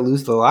coach going to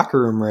lose the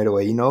locker room right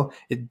away? You know,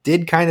 it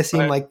did kind of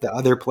seem like the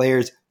other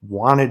players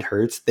wanted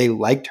Hurts. They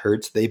liked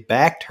Hurts. They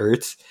backed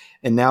Hurts.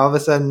 And now all of a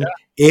sudden,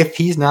 if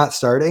he's not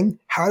starting,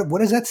 what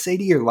does that say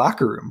to your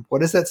locker room? What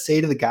does that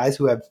say to the guys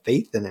who have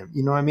faith in him?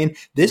 You know what I mean?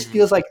 This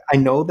feels like, I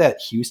know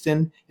that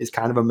Houston is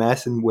kind of a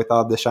mess and with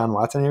all Deshaun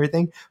Watson and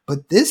everything,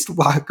 but this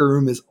locker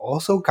room is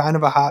also kind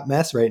of a hot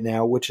mess right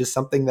now, which is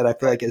something that I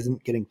feel like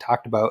isn't getting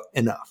talked about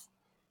enough.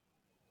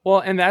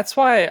 Well, and that's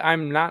why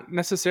I'm not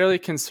necessarily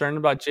concerned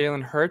about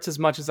Jalen Hurts as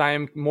much as I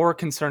am more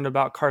concerned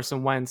about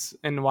Carson Wentz,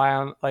 and why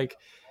I'm like,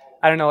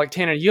 I don't know, like,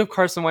 Tanner, you have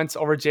Carson Wentz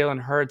over Jalen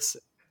Hurts,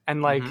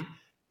 and like,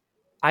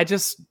 I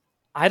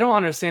don't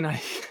understand.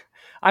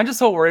 I'm just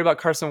so worried about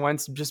Carson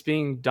Wentz just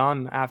being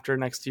done after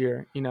next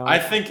year. You know, I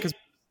think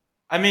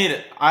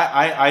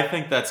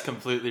that's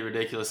completely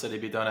ridiculous that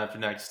he'd be done after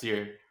next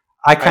year.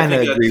 I kind of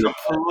agree.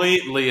 That's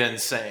completely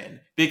insane,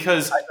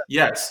 because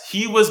yes,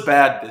 he was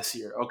bad this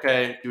year.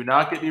 Okay, do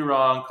not get me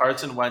wrong.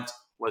 Carson Wentz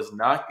was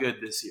not good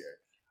this year.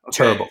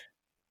 Okay?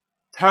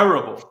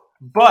 Terrible.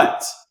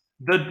 But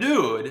the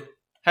dude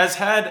has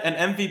had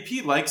an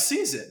MVP-like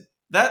season.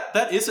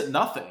 That isn't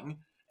nothing.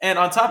 And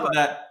on top of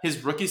that,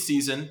 his rookie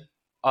season,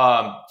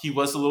 he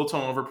was a little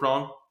turnover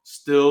prone.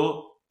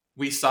 Still,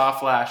 we saw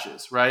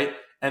flashes, right?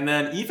 And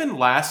then even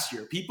last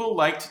year, people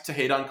liked to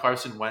hate on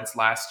Carson Wentz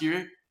last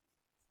year.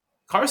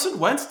 Carson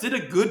Wentz did a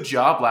good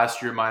job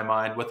last year, in my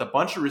mind, with a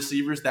bunch of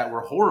receivers that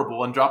were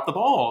horrible and dropped the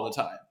ball all the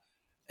time.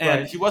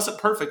 And he wasn't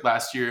perfect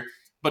last year,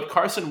 but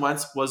Carson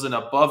Wentz was an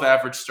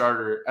above-average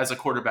starter as a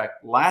quarterback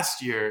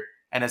last year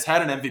and has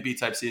had an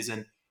MVP-type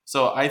season.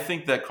 So I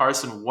think that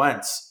Carson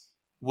Wentz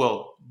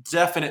will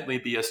definitely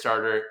be a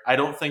starter. I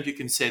don't think you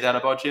can say that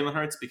about Jalen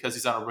Hurts because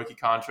he's on a rookie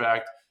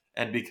contract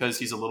and because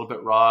he's a little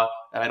bit raw.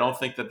 And I don't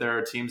think that there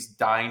are teams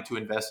dying to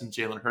invest in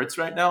Jalen Hurts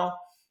right now.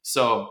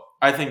 So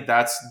I think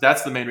that's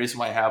the main reason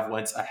why I have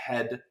Wentz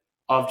ahead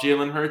of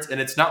Jalen Hurts. And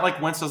it's not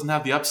like Wentz doesn't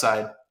have the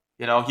upside.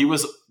 You know, he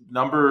was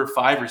number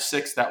 5 or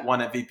 6 that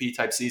won MVP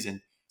type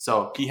season.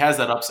 So he has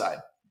that upside.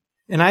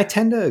 And I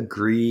tend to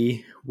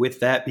agree with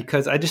that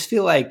because I just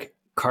feel like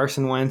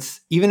Carson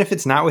Wentz, even if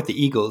it's not with the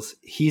Eagles,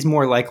 he's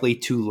more likely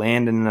to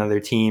land in another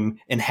team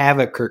and have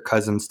a Kirk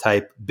Cousins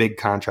type big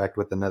contract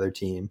with another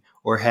team,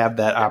 or have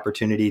that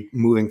opportunity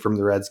moving from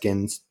the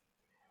Redskins,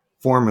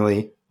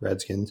 formerly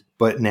Redskins,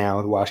 but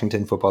now the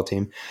Washington football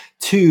team,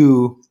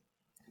 to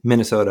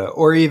Minnesota,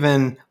 or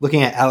even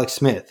looking at Alex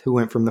Smith, who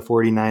went from the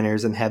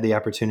 49ers and had the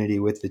opportunity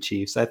with the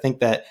Chiefs. I think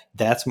that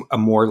that's a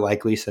more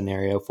likely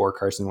scenario for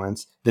Carson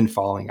Wentz than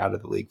falling out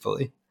of the league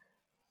fully.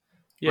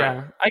 Yeah,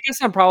 Right. I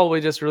guess I'm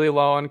probably just really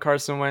low on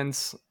Carson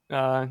Wentz.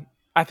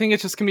 I think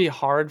it's just going to be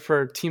hard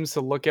for teams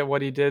to look at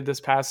what he did this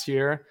past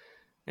year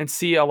and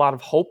see a lot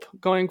of hope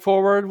going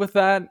forward with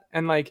that.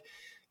 And like,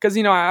 because,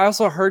 you know, I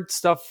also heard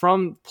stuff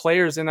from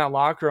players in that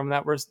locker room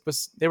that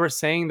they were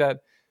saying that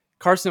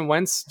Carson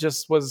Wentz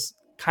just was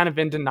kind of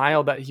in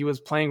denial that he was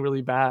playing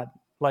really bad.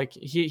 Like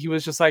he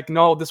was just like,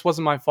 no, this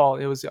wasn't my fault.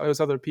 It was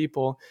other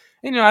people.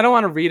 And, you know, I don't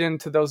want to read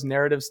into those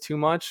narratives too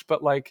much,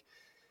 but like,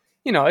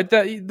 you know,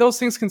 those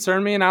things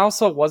concern me. And I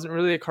also wasn't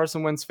really a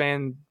Carson Wentz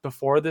fan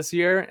before this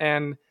year.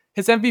 And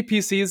his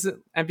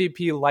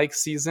MVP-like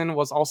season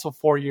was also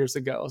 4 years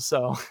ago.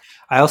 So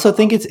I also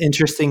think it's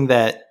interesting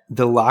that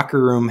the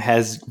locker room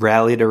has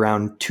rallied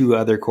around 2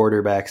 other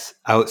quarterbacks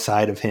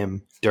outside of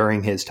him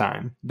during his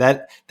time.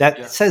 That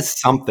says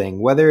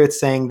something. Whether it's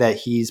saying that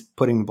he's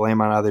putting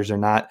blame on others or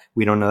not,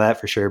 we don't know that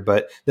for sure.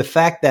 But the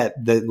fact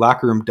that the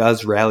locker room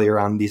does rally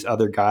around these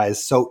other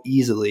guys so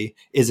easily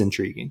is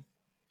intriguing.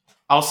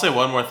 I'll say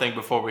one more thing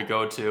before we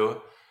go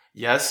to,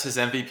 yes, his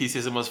MVP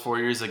season was 4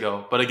 years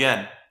ago, but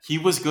again, he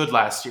was good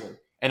last year.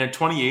 And in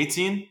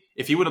 2018,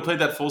 if he would have played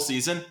that full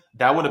season,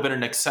 that would have been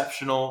an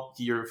exceptional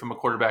year from a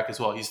quarterback as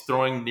well. He's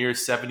throwing near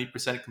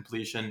 70%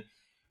 completion,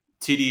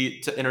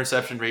 TD to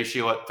interception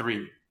ratio at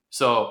 3.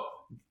 So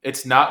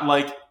it's not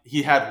like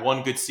he had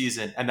one good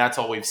season and that's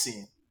all we've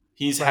seen.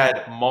 He's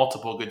had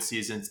multiple good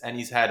seasons and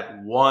he's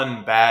had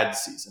one bad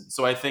season.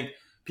 So I think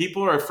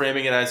people are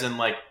framing it as in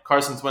like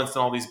Carson Wentz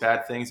done all these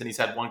bad things and he's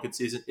had one good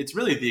season. It's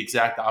really the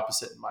exact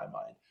opposite in my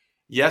mind.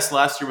 Yes,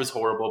 last year was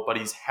horrible, but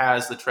he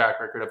has the track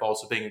record of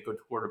also being a good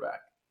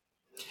quarterback.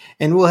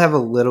 And we'll have a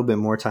little bit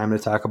more time to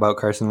talk about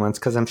Carson Wentz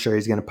because I'm sure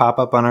he's going to pop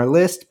up on our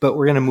list, but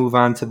we're going to move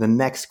on to the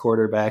next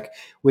quarterback,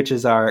 which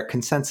is our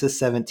consensus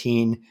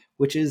 17,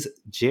 which is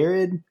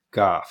Jared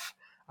Goff.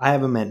 I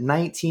have him at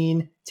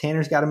 19,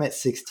 Tanner's got him at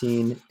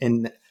 16,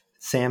 and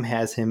Sam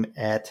has him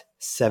at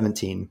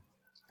 17.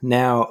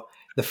 Now,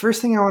 the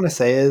first thing I want to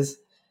say is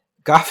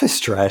Goff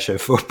is trash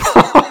at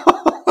football.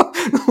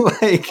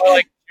 like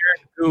Jared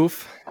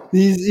Goof.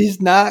 He's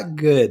not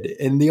good.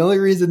 And the only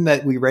reason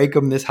that we rank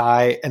him this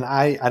high, and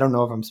I don't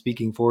know if I'm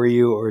speaking for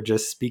you or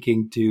just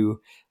speaking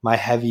to my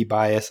heavy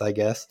bias, I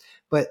guess,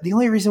 but the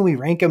only reason we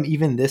rank him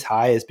even this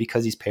high is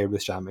because he's paired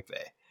with Sean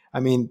McVay.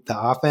 I mean, the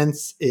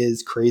offense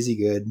is crazy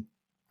good.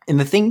 And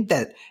the thing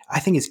that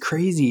I think is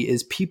crazy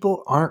is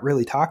people aren't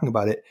really talking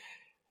about it.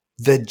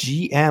 The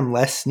GM,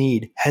 Les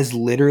Snead, has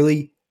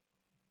literally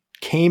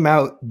came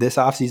out this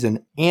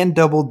offseason and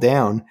doubled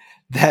down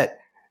that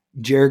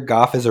Jared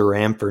Goff is a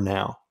Ram for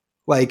now.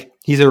 Like,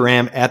 he's a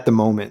Ram at the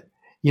moment.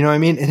 You know what I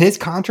mean? And his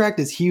contract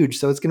is huge,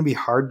 so it's going to be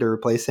hard to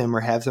replace him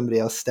or have somebody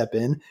else step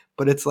in.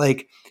 But it's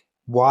like,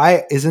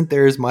 why isn't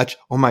there as much,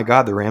 oh my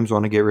God, the Rams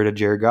want to get rid of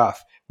Jared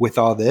Goff with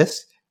all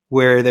this,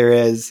 where there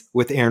is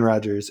with Aaron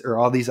Rodgers or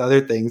all these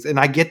other things? And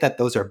I get that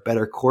those are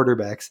better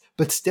quarterbacks,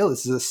 but still,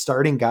 this is a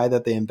starting guy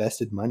that they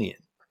invested money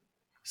in.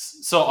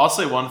 So I'll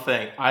say one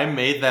thing. I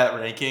made that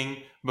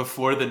ranking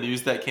before the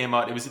news that came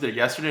out. It was either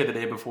yesterday or the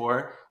day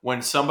before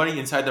when somebody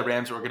inside the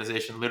Rams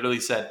organization literally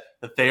said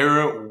that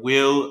there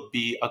will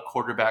be a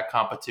quarterback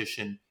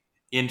competition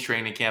in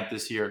training camp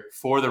this year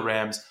for the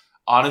Rams.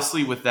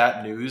 Honestly, with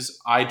that news,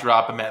 I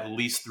drop him at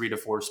least 3 to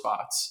 4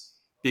 spots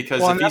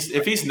because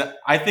if he's not,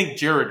 I think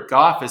Jared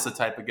Goff is the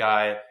type of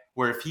guy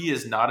where if he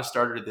is not a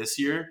starter this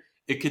year,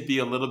 it could be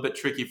a little bit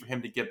tricky for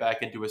him to get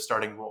back into a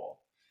starting role.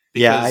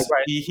 Because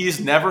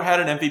he's never had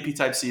an MVP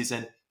type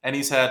season, and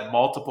he's had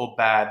multiple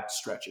bad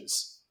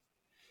stretches.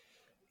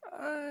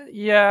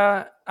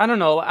 Yeah, I don't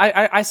know.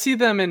 I see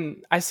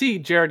them I see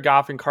Jared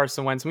Goff and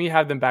Carson Wentz. We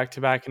have them back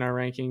to back in our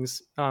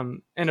rankings,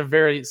 in a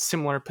very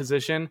similar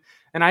position.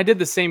 And I did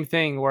the same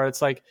thing where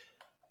it's like,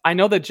 I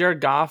know that Jared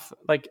Goff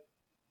like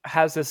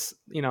has this,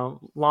 you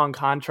know, long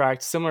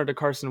contract similar to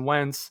Carson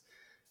Wentz.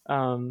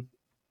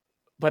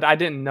 But I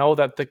didn't know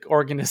that the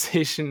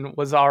organization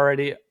was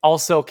already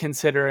also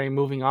considering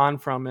moving on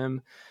from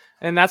him.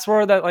 And that's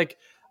where that, like,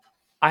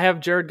 I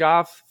have Jared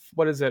Goff,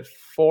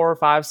 4 or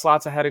 5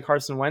 slots ahead of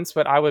Carson Wentz,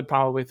 but I would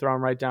probably throw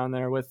him right down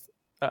there with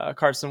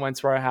Carson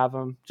Wentz where I have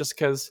him, just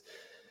because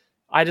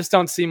I just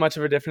don't see much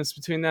of a difference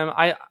between them.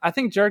 I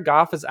think Jared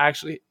Goff has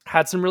actually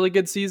had some really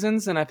good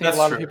seasons, and I think That's a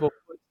lot true. of people,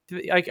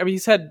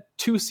 he's had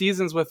 2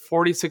 seasons with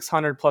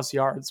 4,600 plus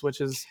yards,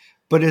 which is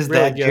But is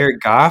really that good.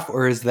 Jared Goff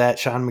or is that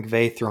Sean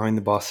McVay throwing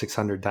the ball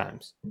 600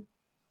 times?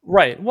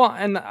 Right. Well,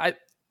 and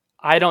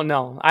I don't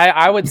know.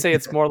 I would say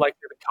it's more like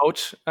the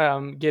coach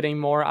getting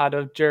more out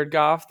of Jared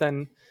Goff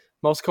than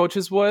most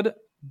coaches would.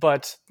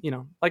 But,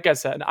 like I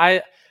said,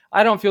 I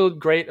don't feel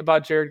great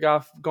about Jared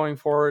Goff going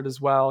forward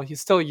as well.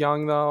 He's still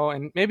young, though,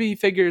 and maybe he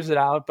figures it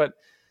out. But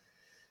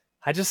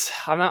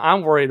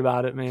I'm worried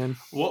about it, man.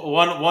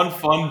 One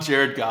fun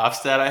Jared Goff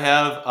stat I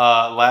have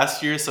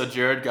last year. So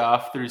Jared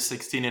Goff threw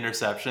 16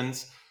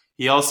 interceptions.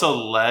 He also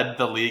led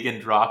the league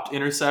in dropped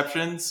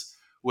interceptions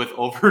with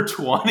over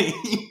 20.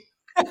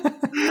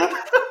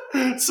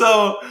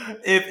 So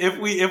if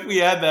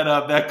we add that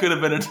up, that could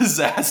have been a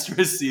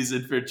disastrous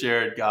season for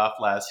Jared Goff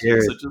last year.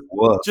 So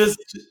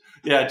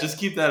just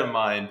keep that in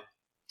mind.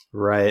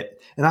 Right.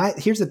 And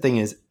here's the thing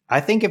is, I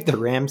think if the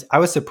Rams, I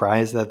was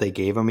surprised that they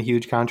gave him a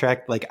huge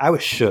contract. Like, I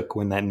was shook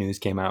when that news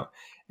came out.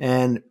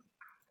 And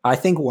I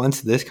think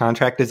once this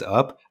contract is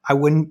up, I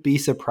wouldn't be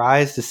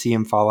surprised to see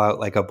him fall out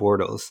like a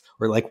Bortles,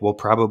 or like we'll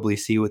probably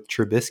see with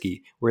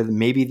Trubisky, where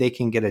maybe they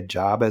can get a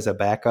job as a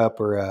backup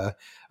or a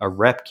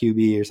rep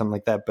QB or something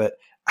like that. But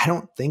I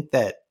don't think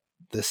that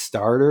the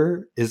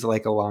starter is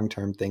like a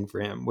long-term thing for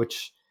him,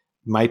 which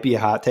might be a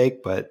hot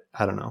take, but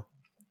I don't know.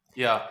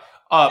 Yeah.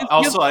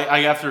 Also, I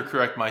have to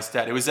correct my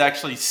stat. It was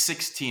actually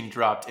 16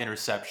 dropped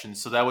interceptions,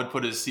 so that would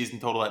put his season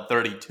total at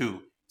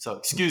 32. So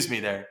excuse me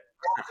there.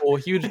 Oh,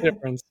 huge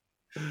difference.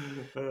 So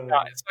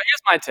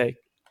here's my take.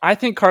 I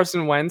think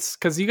Carson Wentz,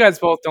 because you guys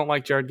both don't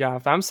like Jared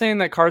Goff. I'm saying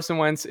that Carson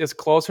Wentz is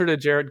closer to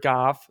Jared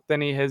Goff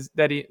than he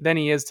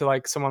is to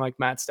like someone like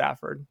Matt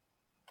Stafford.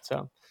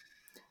 So,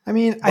 I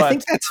mean, I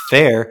think that's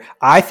fair.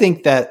 I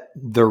think that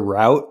the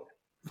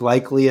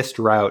likeliest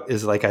route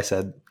is, like I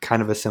said,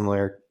 kind of a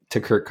similar to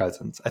Kirk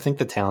Cousins. I think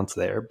the talent's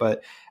there,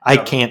 but I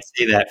can't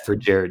say that for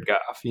Jared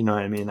Goff. You know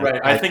what I mean?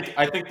 Right. I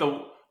think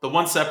the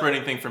one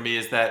separating thing for me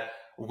is that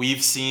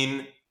we've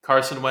seen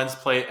Carson Wentz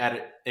play at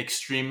an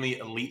extremely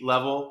elite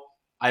level.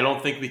 I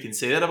don't think we can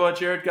say that about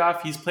Jared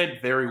Goff. He's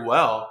played very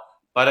well,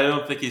 but I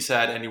don't think he's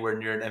had anywhere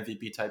near an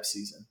MVP type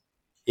season.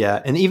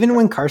 Yeah, and even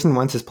when Carson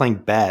Wentz is playing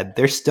bad,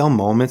 there's still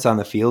moments on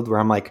the field where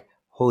I'm like,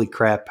 holy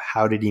crap,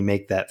 how did he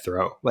make that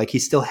throw? Like, he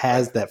still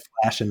has that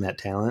flash and that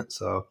talent,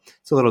 so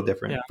it's a little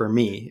different for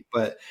me.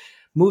 But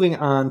moving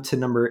on to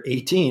number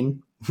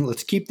 18,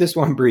 let's keep this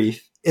one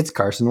brief. It's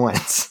Carson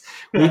Wentz.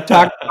 We've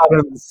talked about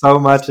him so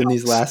much in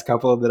these last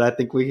couple that I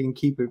think we can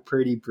keep it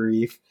pretty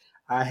brief.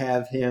 I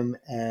have him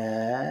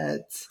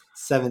at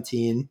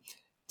 17.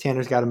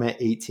 Tanner's got him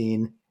at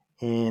 18,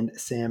 and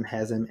Sam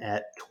has him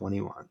at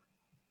 21.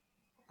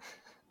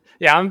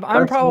 Yeah, I'm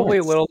probably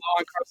a little low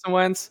on Carson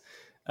Wentz,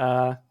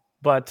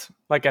 but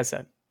like I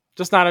said,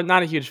 just not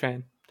a huge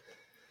fan.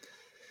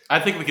 I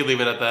think we can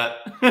leave it at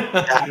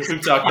that.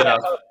 We've talked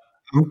enough.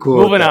 I'm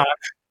cool. Moving on.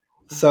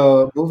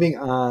 So moving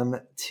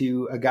on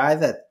to a guy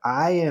that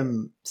I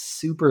am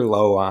super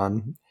low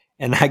on,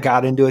 and I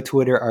got into a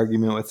Twitter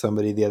argument with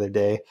somebody the other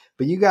day,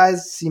 but you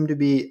guys seem to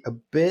be a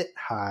bit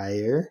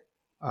higher,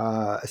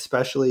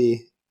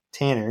 especially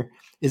Tanner,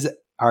 is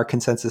our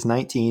consensus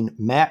 19,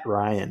 Matt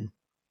Ryan.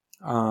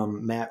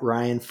 Matt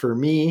Ryan, for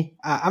me,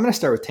 I'm going to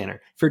start with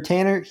Tanner. For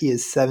Tanner, he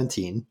is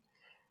 17.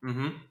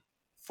 Mm-hmm.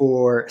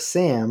 For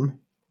Sam,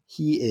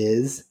 he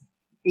is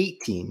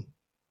 18.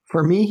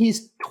 For me,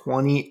 he's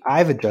 20.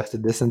 I've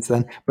adjusted this since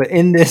then, but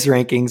in this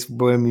rankings,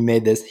 when we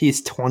made this,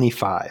 he's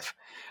 25.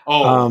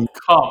 Oh,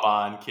 come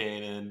on,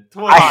 Kanan.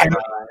 I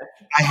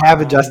have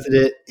adjusted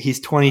it.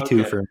 He's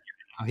 22 for me.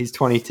 He's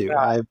 22.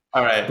 Yeah.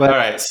 All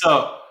right.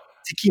 So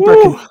to keep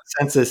our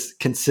consensus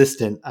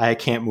consistent, I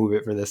can't move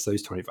it for this, so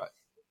he's 25.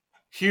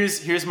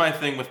 Here's my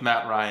thing with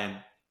Matt Ryan,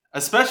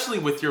 especially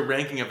with your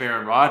ranking of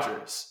Aaron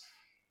Rodgers.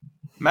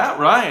 Matt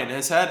Ryan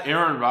has had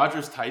Aaron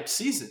Rodgers type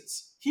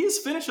seasons. He has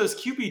finished as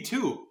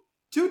QB2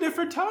 2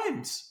 different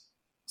times.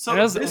 So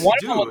this dude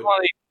was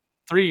only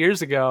 3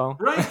 years ago,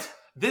 right?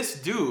 This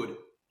dude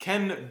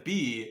can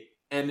be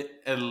an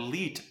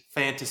elite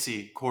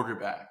fantasy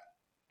quarterback,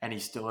 and he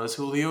still has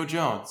Julio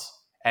Jones,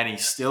 and he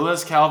still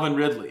has Calvin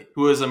Ridley,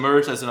 who has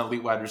emerged as an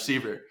elite wide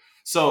receiver.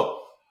 So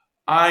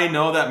I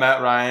know that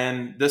Matt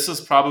Ryan, this was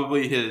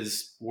probably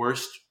his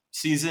worst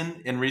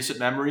season in recent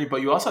memory,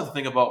 but you also have to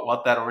think about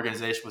what that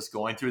organization was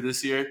going through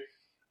this year.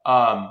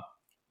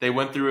 They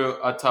went through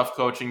a tough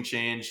coaching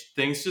change.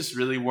 Things just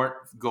really weren't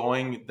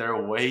going their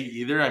way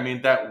either. I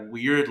mean, that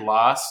weird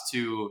loss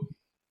to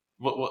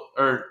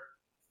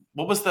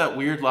what was that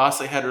weird loss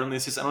they had early in the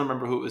season? I don't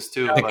remember who it was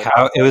to.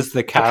 It was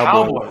the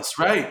Cowboys.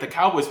 Right? The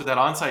Cowboys with that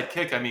onside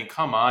kick. I mean,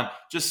 come on.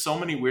 Just so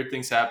many weird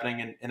things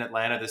happening in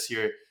Atlanta this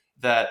year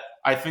that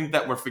I think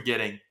that we're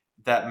forgetting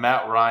that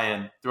Matt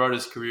Ryan, throughout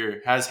his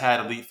career, has had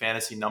elite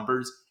fantasy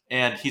numbers,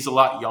 and he's a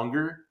lot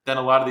younger than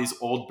a lot of these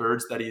old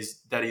birds that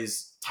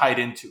he's tied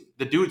into.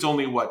 The dude's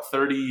only,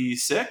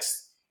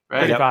 36?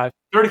 Right? 35.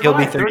 35. He'll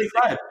be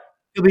 36.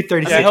 He'll be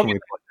 36 when we play.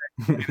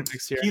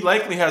 next year. He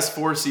likely has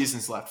 4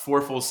 seasons left,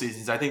 4 full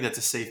seasons. I think that's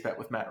a safe bet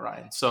with Matt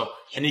Ryan. So,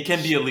 and he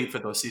can be elite for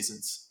those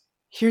seasons.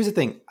 Here's the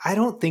thing. I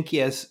don't think he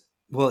has.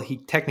 Well, he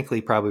technically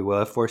probably will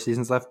have 4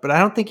 seasons left, but I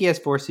don't think he has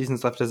 4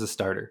 seasons left as a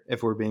starter,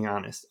 if we're being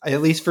honest.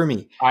 At least for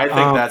me. I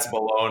think that's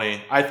baloney.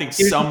 I think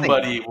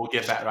somebody will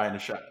give Matt Ryan a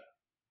shot.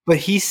 But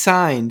he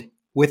signed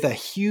with a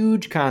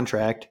huge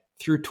contract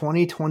through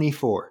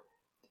 2024.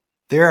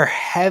 There are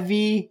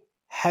heavy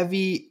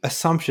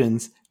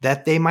assumptions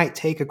that they might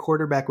take a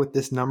quarterback with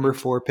this number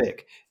 4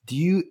 pick.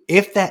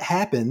 If that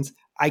happens,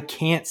 I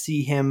can't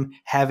see him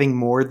having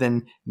more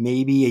than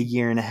maybe a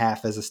year and a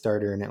half as a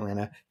starter in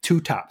Atlanta, 2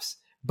 tops.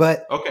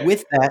 But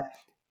with that,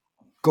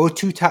 go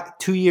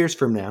 2 years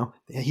from now,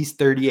 he's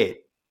 38.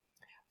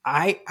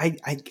 I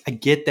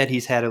get that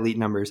he's had elite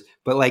numbers,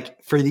 but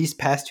like for these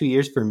past 2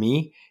 years, for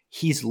me,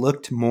 he's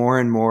looked more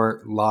and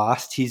more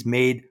lost. He's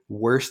made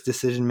worse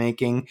decision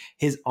making.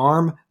 His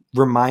arm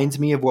reminds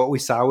me of what we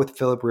saw with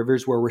Phillip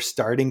Rivers, where we're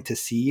starting to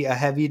see a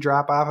heavy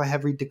drop off, a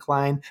heavy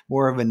decline,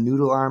 more of a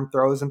noodle arm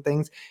throws and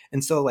things.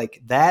 And so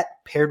like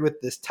that paired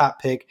with this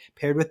top pick,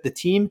 paired with the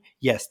team,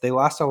 yes, they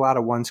lost a lot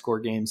of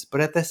 1-score games.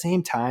 But at the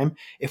same time,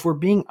 if we're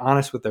being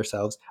honest with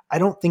ourselves, I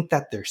don't think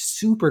that they're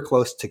super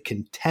close to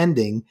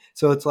contending.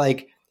 So it's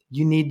like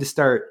you need to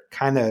start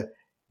kind of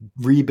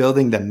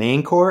rebuilding the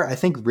main core. I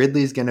think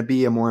Ridley is going to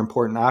be a more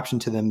important option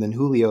to them than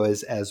Julio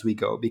is as we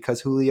go, because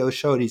Julio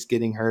showed he's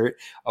getting hurt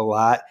a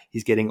lot.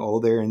 He's getting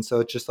older. And so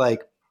it's just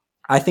like,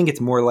 I think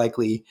it's more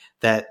likely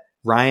that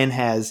Ryan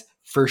has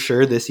for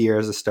sure this year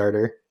as a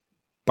starter,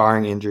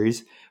 barring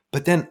injuries.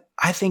 But then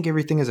I think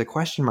everything is a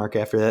question mark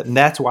after that. And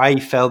that's why he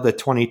fell to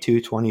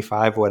 22,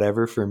 25,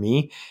 whatever for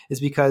me,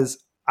 is because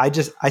I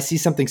see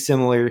something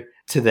similar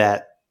to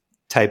that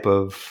type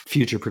of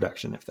future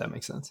production, if that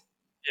makes sense.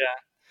 Yeah.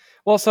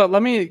 Well, so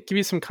let me give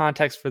you some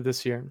context for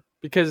this year,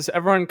 because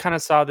everyone kind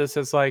of saw this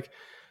as like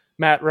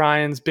Matt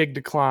Ryan's big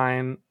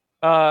decline.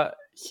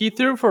 He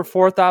threw for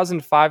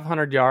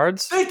 4,500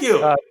 yards. Thank you.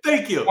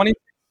 20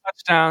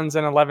 touchdowns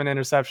and 11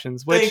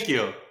 interceptions. Which, Thank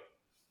you.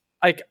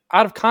 Like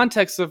out of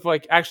context of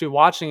like actually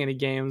watching any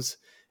games,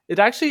 it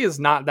actually is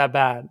not that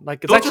bad.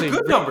 Like it's Those actually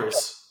are good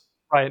numbers.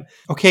 Right.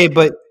 Okay,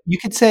 but you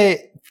could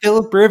say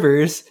Phillip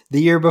Rivers the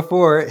year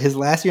before, his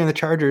last year in the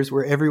Chargers,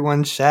 where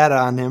everyone shat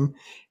on him,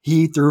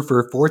 he threw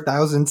for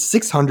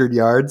 4,600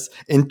 yards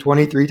and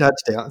 23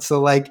 touchdowns. So,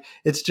 like,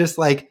 it's just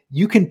like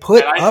you can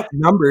put up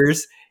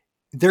numbers.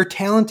 They're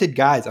talented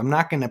guys. I'm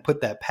not going to put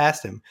that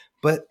past him.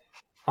 But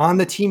on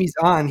the team he's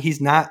on,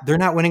 they're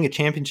not winning a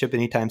championship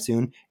anytime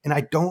soon. And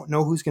I don't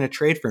know who's going to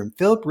trade for him.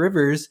 Phillip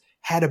Rivers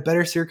had a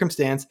better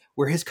circumstance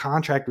where his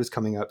contract was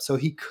coming up, so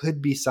he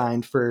could be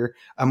signed for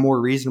a more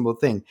reasonable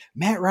thing.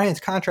 Matt Ryan's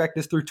contract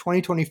is through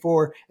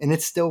 2024, and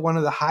it's still one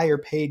of the higher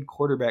paid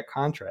quarterback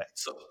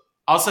contracts. So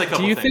I'll say a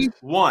couple things.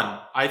 One,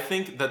 I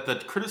think that the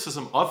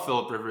criticism of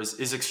Phillip Rivers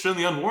is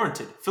extremely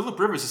unwarranted. Phillip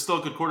Rivers is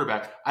still a good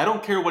quarterback. I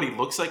don't care what he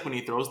looks like when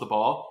he throws the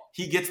ball.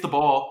 He gets the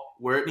ball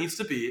where it needs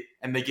to be,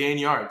 and they gain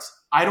yards.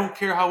 I don't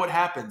care how it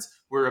happens.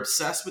 We're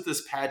obsessed with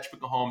this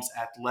Patrick Mahomes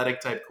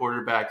athletic type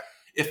quarterback.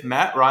 If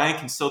Matt Ryan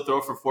can still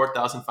throw for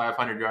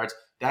 4,500 yards,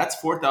 that's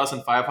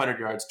 4,500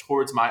 yards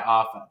towards my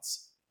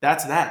offense.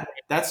 That's that.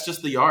 That's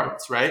just the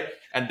yards, right?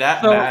 And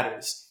that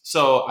matters.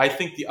 So I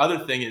think the other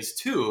thing is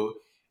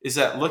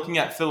that looking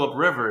at Phillip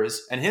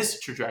Rivers and his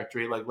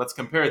trajectory, like let's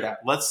compare that.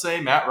 Let's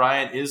say Matt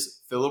Ryan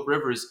is Phillip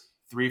Rivers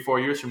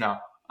 3-4 years from now.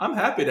 I'm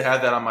happy to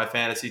have that on my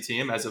fantasy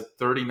team as a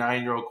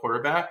 39-year-old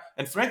quarterback.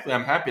 And frankly,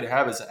 I'm happy to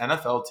have as an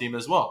NFL team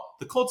as well.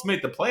 The Colts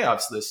made the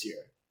playoffs this year,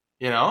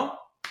 you know?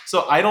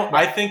 So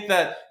I think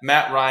that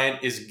Matt Ryan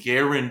is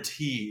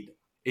guaranteed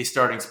a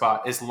starting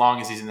spot as long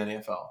as he's in the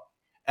NFL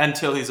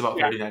until he's about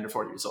 39 to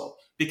 40 years old.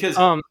 Because,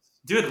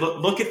 dude,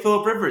 look at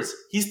Phillip Rivers.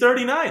 He's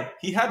 39.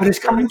 He had his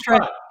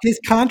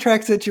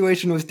contract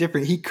situation was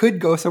different. He could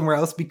go somewhere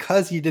else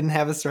because he didn't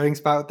have a starting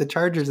spot with the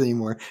Chargers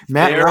anymore.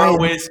 Matt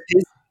Ryan,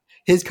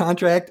 his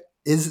contract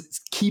is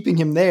keeping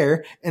him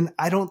there, and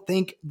I don't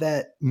think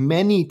that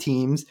many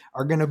teams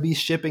are going to be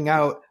shipping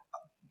out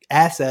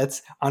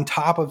assets on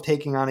top of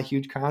taking on a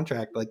huge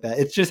contract like that.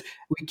 It's just,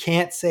 we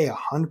can't say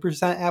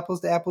 100%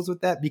 apples to apples with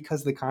that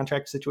because the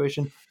contract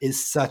situation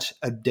is such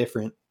a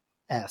different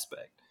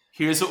aspect.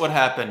 Here's what would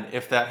happen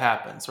if that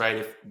happens,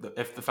 right?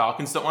 If the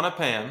Falcons don't want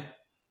to pay him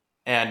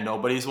and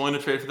nobody's willing to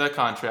trade for that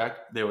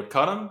contract, they would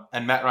cut him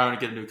and Matt Ryan would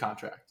get a new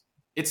contract.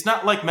 It's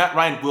not like Matt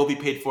Ryan will be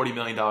paid $40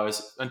 million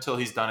until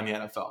he's done in the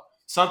NFL.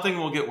 Something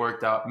will get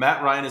worked out.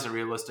 Matt Ryan is a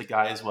realistic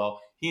guy as well.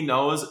 He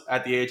knows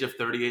at the age of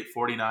 38,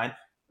 39,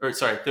 or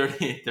sorry,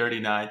 38,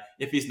 39,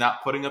 if he's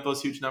not putting up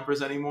those huge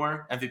numbers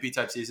anymore, MVP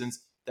type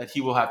seasons, that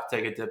he will have to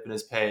take a dip in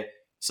his pay.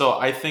 So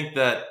I think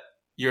that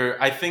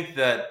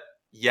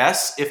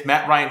yes, if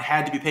Matt Ryan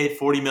had to be paid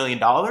 $40 million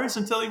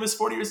until he was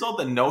 40 years old,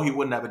 then no, he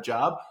wouldn't have a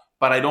job.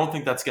 But I don't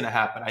think that's going to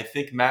happen. I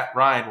think Matt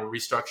Ryan will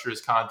restructure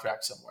his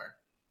contract somewhere.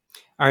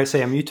 All right,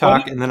 Sam, you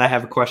talk, and then I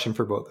have a question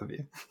for both of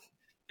you.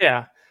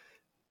 Yeah.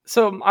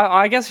 So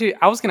I guess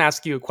I was going to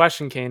ask you a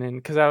question, Kanan,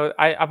 because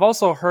I've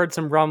also heard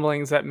some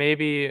rumblings that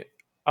maybe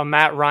a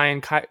Matt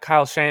Ryan,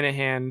 Kyle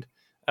Shanahan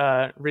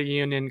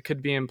reunion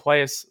could be in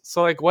place.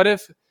 So like, what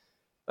if,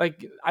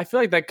 like, I feel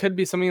like that could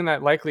be something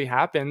that likely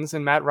happens,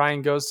 and Matt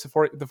Ryan goes to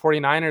the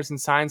 49ers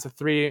and signs a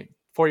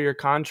 3-4-year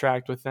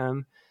contract with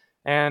them.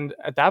 And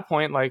at that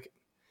point, like,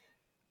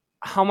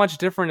 how much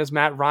different is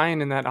Matt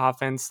Ryan in that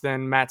offense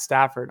than Matt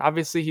Stafford?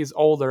 Obviously he's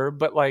older,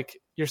 but like,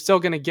 you're still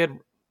going to get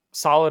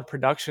solid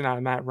production out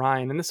of Matt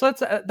Ryan. And so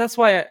that's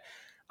why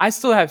I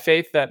still have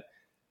faith that,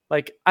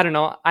 like, I don't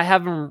know, I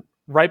have him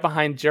right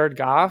behind Jared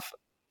Goff,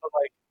 but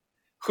like,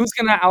 who's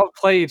going to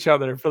outplay each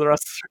other for the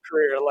rest of their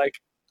career? Like,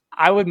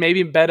 I would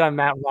maybe bet on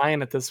Matt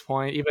Ryan at this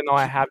point, even though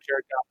I have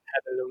Jared Goff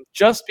ahead of him,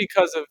 just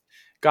because of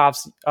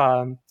Goff's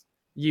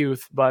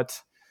youth.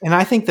 And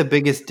I think the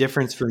biggest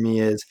difference for me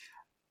is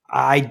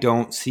I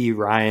don't see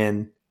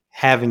Ryan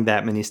having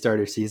that many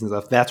starter seasons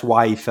left. That's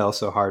why he fell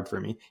so hard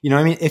for me. You know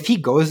what I mean? If he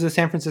goes to the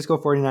San Francisco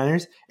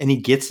 49ers and he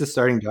gets the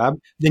starting job,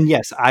 then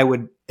yes, I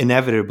would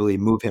inevitably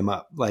move him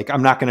up. Like,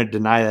 I'm not going to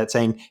deny that,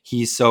 saying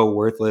he's so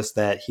worthless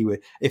that he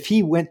would. If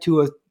he went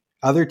to a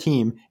other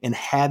team and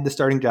had the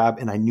starting job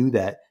and I knew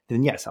that,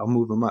 then yes, I'll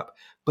move him up.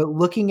 But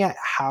looking at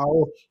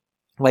how,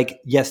 like,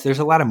 yes, there's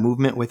a lot of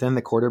movement within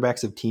the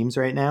quarterbacks of teams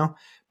right now,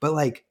 but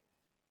like,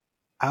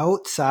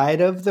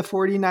 outside of the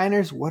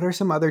 49ers, what are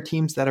some other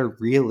teams that are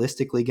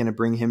realistically going to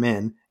bring him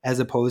in, as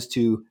opposed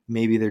to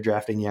maybe they're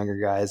drafting younger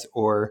guys,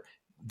 or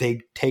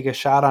they take a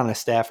shot on a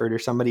Stafford or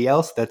somebody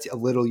else that's a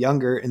little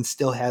younger and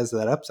still has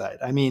that upside?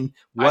 I mean,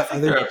 what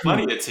other there are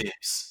plenty of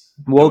teams.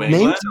 Well, New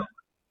England,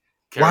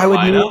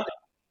 Carolina, why would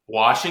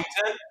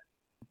Washington?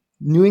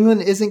 New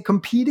England isn't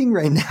competing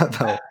right now,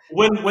 though.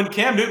 When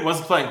Cam Newton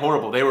wasn't playing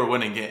horrible, they were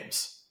winning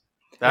games.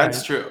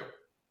 That's true.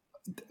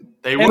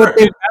 They But were.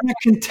 they're not a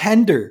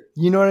contender.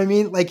 You know what I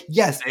mean? Like,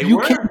 yes, They you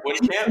were can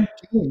winning win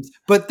games,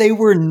 but they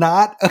were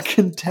not a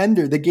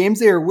contender. The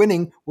games they were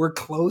winning were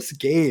close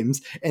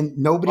games, and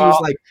nobody was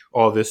like,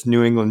 "Oh, this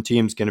New England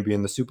team's going to be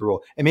in the Super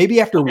Bowl." And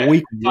maybe after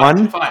week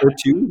one or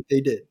two,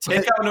 they did.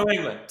 Take out New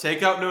England.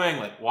 Take out New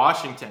England.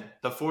 Washington,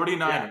 the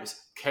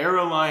 49ers,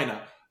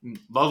 Carolina,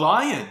 the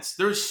Lions.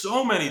 There's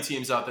so many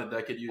teams out there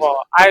that could use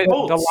it. The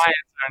Lions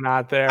are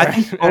not there I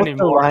think both anymore.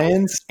 the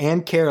Lions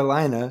and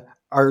Carolina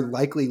are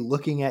likely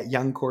looking at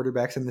young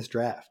quarterbacks in this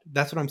draft.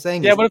 That's what I'm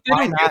saying. Yeah, but if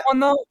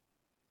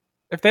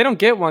they don't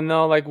get one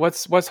though, like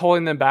what's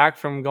holding them back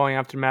from going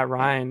after Matt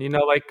Ryan? You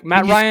know, like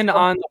Matt Ryan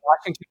on the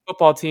Washington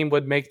football team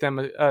would make them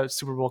a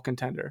Super Bowl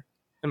contender,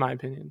 in my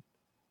opinion.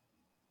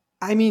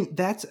 I mean,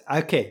 that's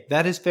okay.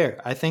 That is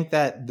fair. I think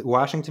that the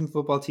Washington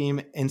football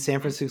team and San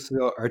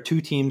Francisco are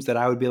two teams that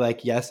I would be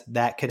like, yes,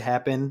 that could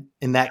happen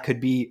and that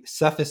could be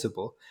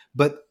sufficiable.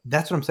 But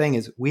that's what I'm saying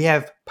is we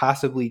have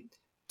possibly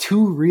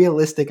two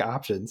realistic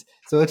options.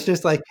 So it's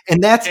just like,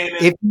 and that's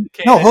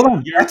hold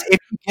on. That's if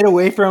you get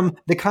away from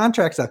the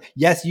contract stuff.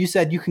 Yes, you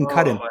said you can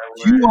cut him.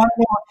 Do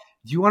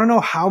you want to know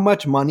how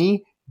much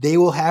money they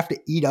will have to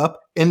eat up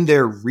in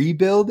their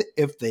rebuild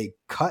if they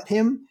cut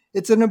him?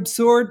 It's an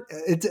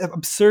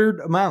absurd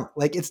amount.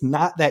 Like, it's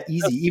not that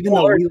easy, even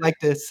though we like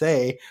to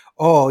say,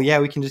 oh yeah,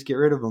 we can just get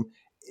rid of him.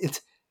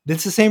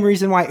 That's the same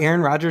reason why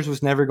Aaron Rodgers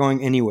was never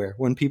going anywhere.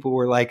 When people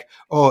were like,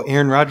 "Oh,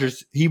 Aaron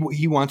Rodgers, he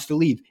wants to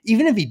leave."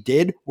 Even if he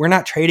did, we're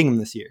not trading him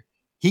this year.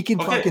 He can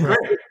fucking all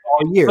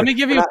year. Let me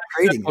give you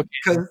trading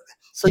him.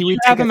 So you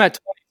have him at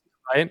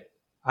 20, right?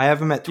 I have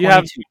him at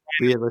 22,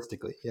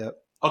 realistically. Yep.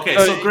 Okay,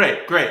 so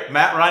great.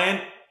 Matt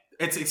Ryan,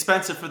 it's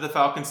expensive for the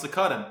Falcons to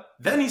cut him.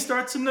 Then he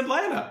starts in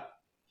Atlanta.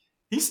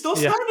 He's still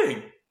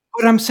starting.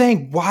 But I'm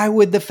saying, why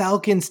would the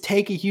Falcons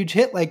take a huge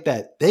hit like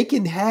that? They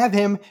can have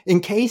him in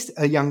case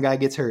a young guy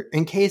gets hurt,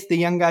 in case the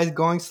young guy's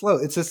going slow.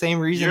 It's the same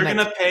reason. You're going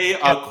to pay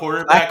a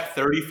quarterback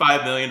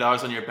 $35 million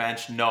on your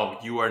bench? No,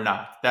 you are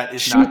not. That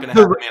is not going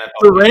to happen.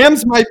 The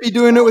Rams might be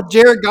doing it with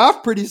Jared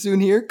Goff pretty soon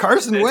here.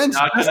 Carson Wentz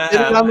just did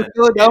it on the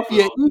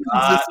Philadelphia Eagles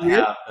this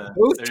year.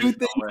 Those two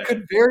things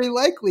could very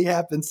likely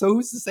happen. So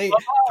who's to say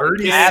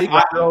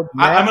 36-year-old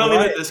I'm going to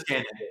leave it at this,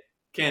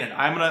 Cannon.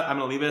 I'm going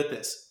to leave it at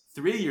this.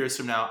 3 years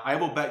from now, I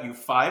will bet you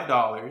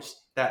 $5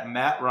 that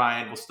Matt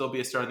Ryan will still be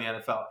a star in the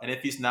NFL. And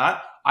if he's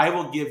not, I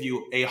will give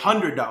you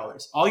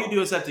 $100. All you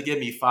do is have to give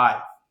me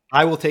 $5.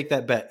 I will take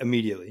that bet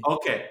immediately.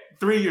 Okay,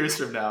 3 years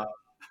from now.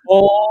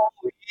 Holy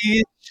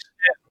shit.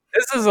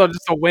 This is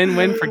just a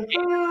win-win for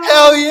Keenan.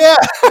 Hell yeah!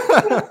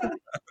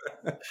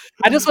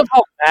 I just love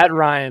how Matt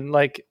Ryan,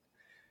 like,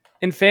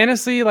 in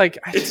fantasy, like...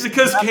 It's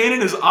because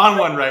Kanan is on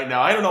one right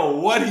now. I don't know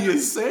what he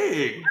is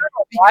saying. I don't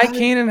know why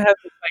Kanan has,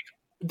 like,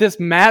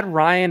 this Matt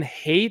Ryan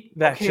hate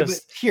that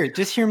just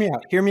hear me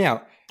out. Hear me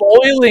out.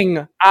 Boiling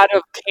out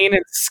of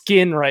Kanan's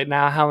skin right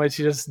now. How much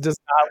he just does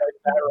not like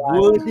Matt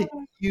Ryan.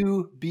 Would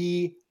you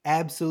be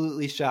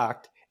absolutely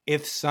shocked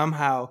if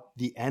somehow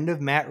the end of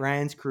Matt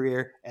Ryan's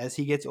career, as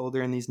he gets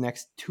older in these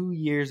next 2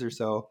 years or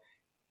so,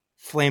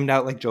 flamed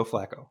out like Joe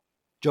Flacco?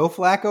 Joe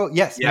Flacco,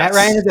 yes. Matt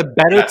Ryan is a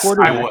better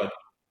quarterback. I would.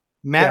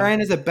 Matt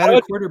Ryan is a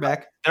better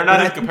quarterback. They're not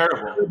even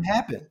comparable. It would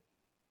happen.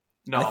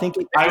 No, I think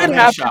I would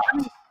be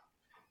shocked.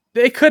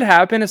 It could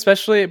happen,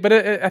 especially, but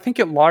I think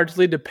it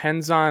largely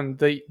depends on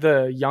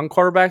the young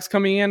quarterbacks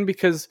coming in,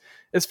 because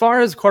as far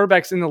as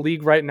quarterbacks in the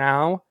league right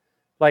now,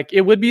 Like,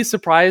 it would be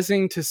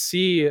surprising to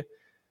see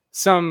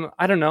some,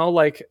 I don't know,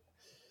 like,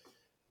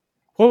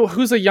 well,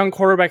 who's a young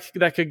quarterback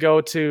that could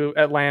go to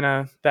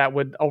Atlanta that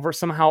would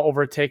somehow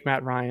overtake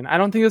Matt Ryan? I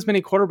don't think there's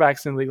many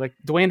quarterbacks in the league. Like,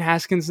 Dwayne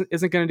Haskins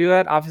isn't going to do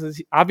that.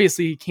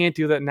 Obviously, he can't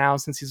do that now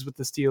since he's with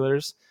the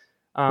Steelers.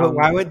 But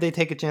why would they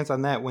take a chance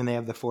on that when they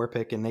have the 4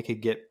 pick and they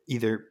could get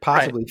either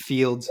possibly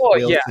Fields,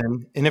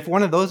 Wilson, and if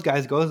one of those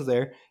guys goes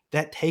there,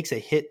 that takes a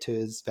hit to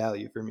his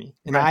value for me.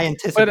 And I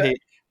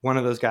anticipate one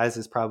of those guys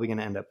is probably going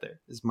to end up there.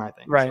 Is my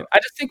thing. Right. So. I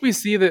just think we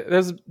see that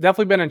there's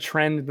definitely been a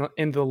trend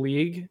in the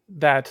league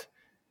that,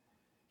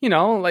 you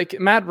know, like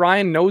Matt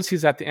Ryan knows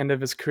he's at the end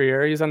of his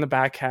career. He's on the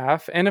back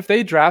half, and if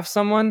they draft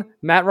someone,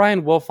 Matt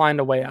Ryan will find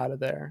a way out of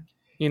there.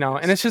 You know,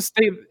 and it's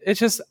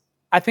just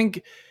I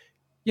think.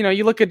 You know,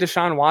 you look at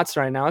Deshaun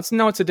Watson right now.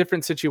 It's a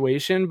different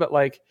situation, but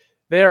like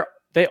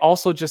they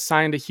also just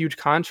signed a huge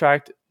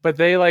contract, but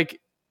they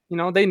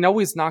they know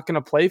he's not going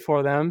to play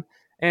for them,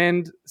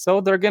 and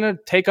so they're going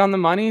to take on the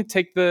money,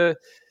 take the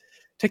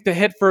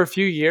hit for a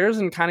few years,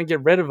 and kind of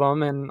get rid of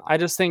him. And I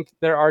just think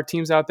there are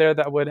teams out there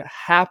that would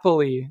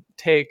happily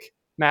take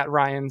Matt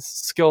Ryan's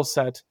skill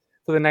set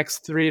for the next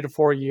 3 to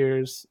 4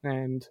 years.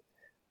 And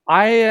all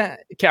right,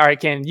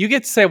 Ken, you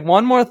get to say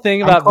one more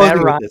thing about Matt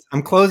Ryan.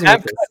 I'm closing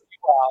with this.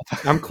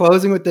 I'm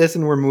closing with this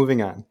and we're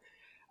moving on.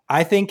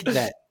 I think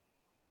that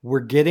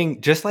we're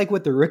getting, just like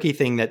with the rookie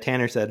thing that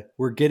Tanner said,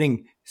 we're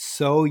getting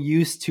so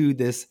used to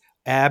this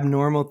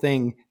abnormal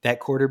thing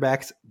that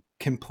quarterbacks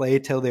can play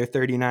till they're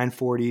 39,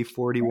 40,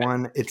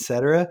 41,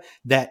 etc.,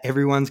 that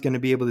everyone's going to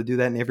be able to do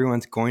that and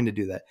everyone's going to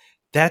do that.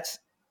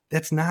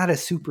 That's not a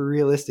super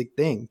realistic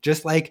thing.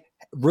 Just like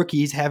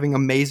rookies having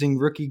amazing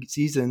rookie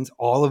seasons,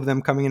 all of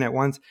them coming in at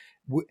once.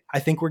 I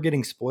think we're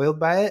getting spoiled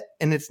by it,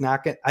 and it's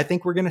not going. I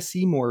think we're going to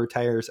see more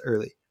retires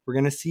early. We're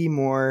going to see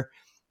more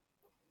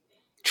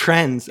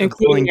trends,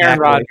 including Aaron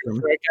Rodgers,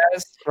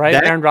 right?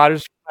 Aaron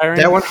Rodgers retiring.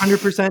 That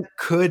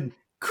 100%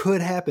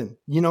 could happen.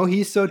 You know,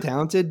 he's so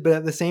talented, but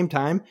at the same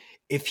time,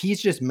 if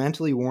he's just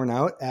mentally worn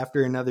out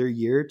after another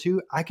year or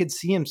two, I could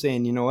see him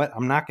saying, "You know what?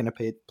 I'm not going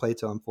to play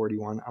till I'm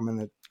 41. I'm going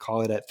to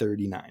call it at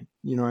 39."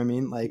 You know what I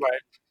mean? Like, right.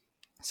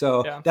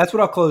 So that's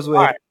what I'll close with.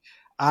 Right.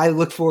 I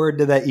look forward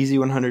to that easy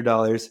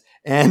 $100.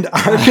 And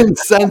our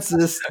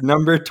consensus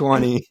number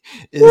 20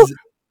 is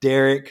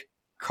Derek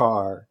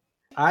Carr.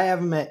 I have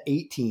him at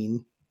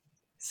 18.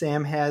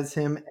 Sam has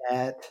him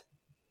at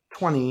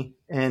 20,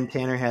 and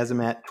Tanner has him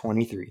at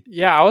 23.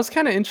 Yeah, I was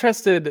kind of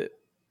interested.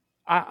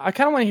 I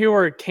kind of want to hear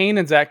where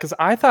Kanan's at, because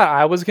I thought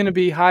I was going to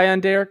be high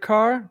on Derek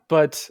Carr,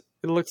 but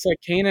it looks like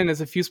Kanan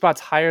is a few spots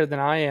higher than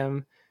I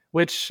am,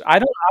 which I'm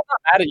not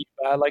mad at you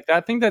about. Like,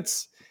 I think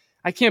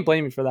I can't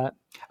blame you for that.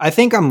 I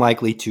think I'm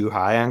likely too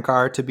high on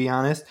Carr, to be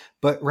honest.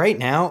 But right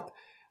now,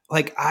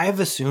 like, I've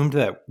assumed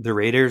that the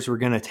Raiders were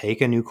going to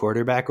take a new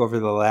quarterback over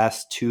the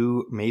last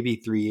 2, maybe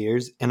 3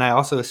 years. And I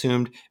also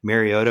assumed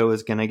Mariota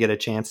was going to get a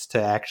chance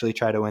to actually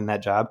try to win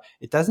that job.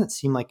 It doesn't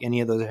seem like any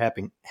of those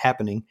are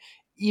happening.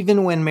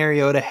 Even when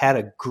Mariota had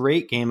a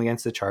great game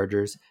against the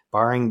Chargers,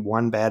 barring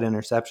one bad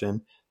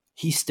interception,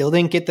 he still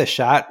didn't get the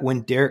shot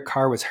when Derek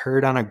Carr was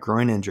hurt on a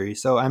groin injury.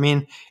 So, I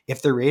mean,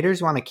 if the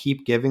Raiders want to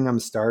keep giving him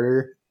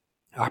starter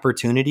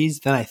opportunities,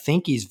 then I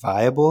think he's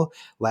viable.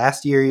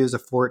 Last year, he was a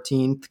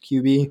 14th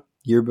QB.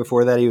 Year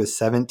before that, he was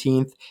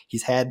 17th.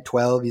 He's had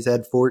 12. He's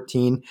had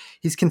 14.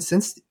 He's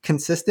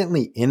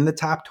consistently in the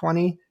top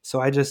 20.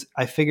 So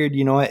I figured,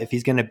 you know what, if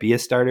he's going to be a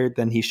starter,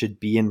 then he should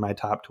be in my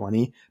top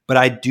 20. But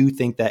I do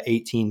think that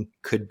 18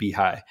 could be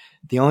high.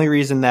 The only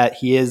reason that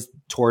he is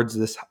towards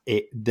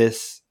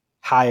this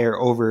higher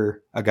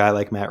over a guy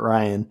like Matt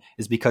Ryan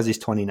is because he's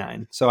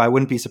 29. So I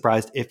wouldn't be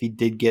surprised if he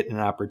did get an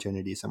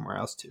opportunity somewhere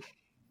else too.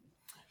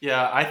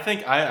 Yeah, I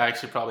think I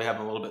actually probably have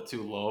him a little bit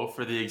too low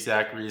for the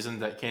exact reason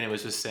that Kanan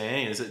was just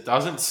saying, is it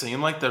doesn't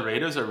seem like the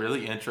Raiders are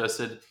really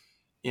interested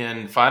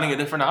in finding a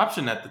different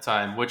option at the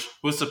time, which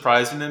was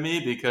surprising to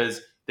me because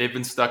they've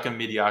been stuck in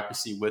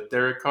mediocrity with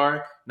Derek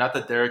Carr. Not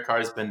that Derek Carr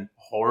has been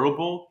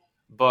horrible,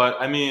 but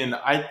I mean,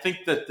 I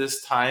think that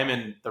this time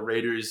in the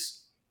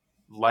Raiders'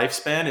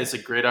 lifespan is a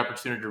great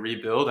opportunity to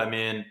rebuild. I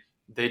mean,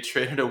 they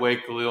traded away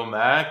Khalil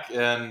Mack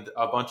and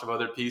a bunch of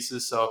other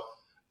pieces, so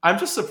I'm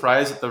just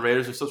surprised that the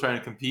Raiders are still trying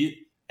to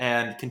compete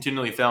and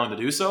continually failing to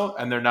do so,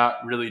 and they're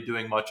not really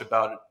doing much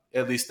about it.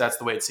 At least that's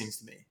the way it seems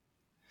to me.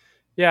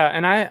 Yeah,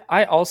 and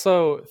I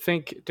also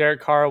think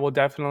Derek Carr will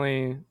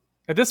definitely,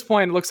 at this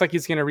point, it looks like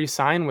he's going to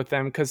re-sign with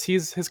them because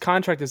his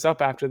contract is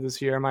up after this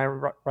year. Am I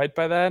right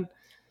by that?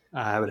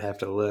 I would have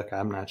to look.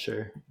 I'm not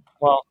sure.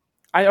 Well,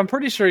 I'm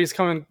pretty sure he's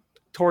coming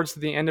towards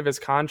the end of his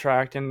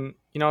contract, and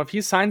if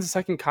he signs a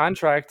second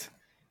contract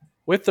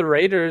with the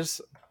Raiders,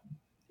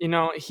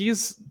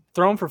 he's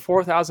thrown for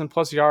 4,000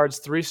 plus yards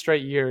 3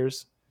 straight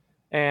years.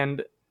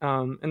 And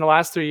in the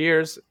last 3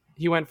 years,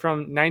 he went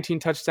from 19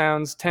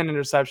 touchdowns, 10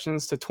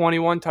 interceptions to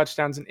 21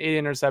 touchdowns and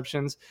 8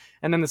 interceptions.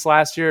 And then this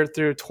last year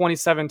threw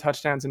 27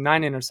 touchdowns and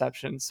 9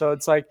 interceptions. So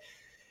it's like,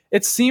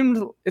 it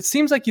seems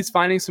like he's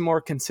finding some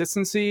more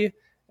consistency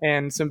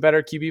and some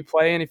better QB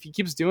play. And if he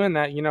keeps doing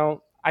that,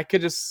 I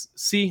could just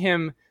see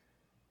him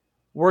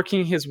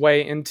working his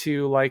way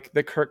into like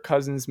the Kirk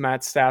Cousins,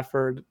 Matt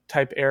Stafford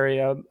type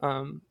area.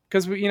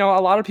 Because a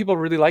lot of people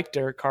really liked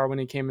Derek Carr when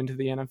he came into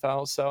the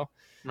NFL. So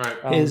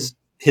Right.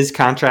 His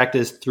contract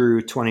is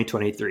through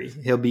 2023.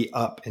 He'll be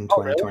up in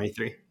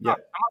 2023. Really? Yeah. I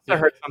must have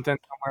heard something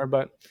somewhere,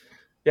 but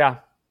yeah.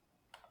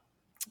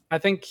 I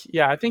think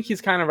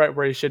he's kind of right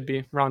where he should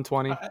be, around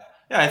 20.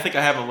 Yeah, I think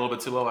I have him a little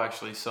bit too low,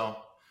 actually. So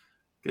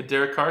good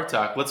Derek Carr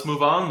talk. Let's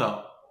move on,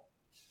 though.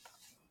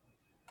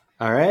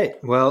 All right.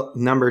 Well,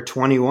 number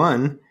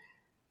 21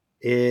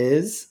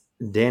 is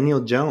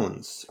Daniel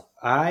Jones.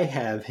 I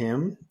have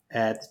him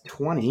at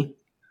 20.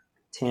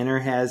 Tanner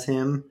has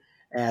him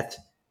at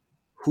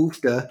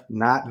Hoofda,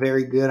 not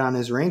very good on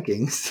his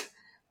rankings.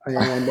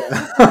 And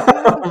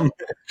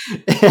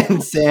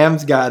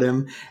Sam's got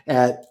him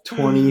at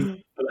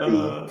 20.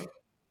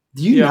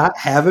 Do you not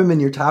have him in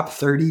your top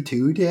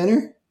 32,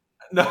 Tanner?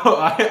 No,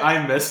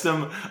 I missed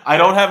him. I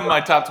don't have him in my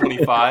top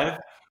 25.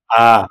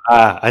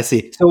 I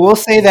see. So we'll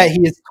say that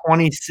he is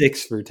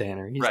 26 for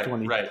Tanner. He's right,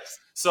 26. right.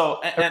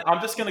 So, and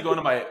I'm just going to go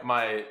into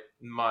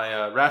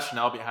my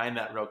rationale behind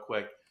that real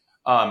quick.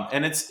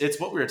 And it's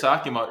what we were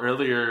talking about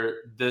earlier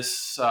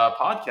this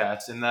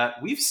podcast, in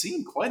that we've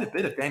seen quite a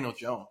bit of Daniel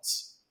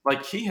Jones.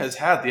 Like, he has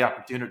had the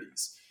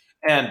opportunities.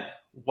 And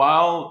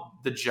while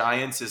the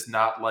Giants is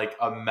not like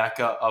a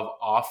mecca of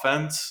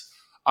offense,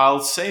 I'll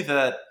say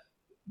that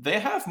they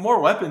have more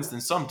weapons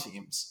than some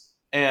teams.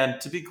 And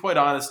to be quite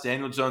honest,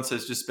 Daniel Jones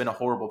has just been a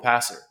horrible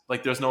passer.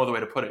 Like, there's no other way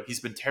to put it. He's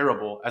been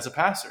terrible as a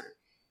passer.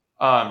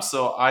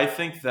 So I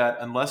think that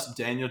unless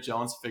Daniel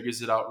Jones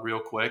figures it out real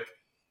quick,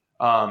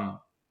 I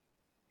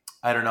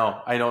don't know.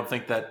 I don't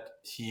think that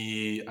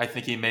I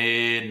think he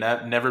may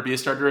never be a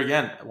starter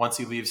again once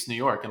he leaves New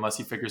York, unless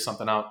he figures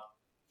something out.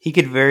 He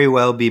could very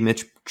well be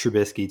Mitch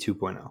Trubisky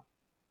 2.0.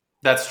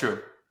 That's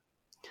true.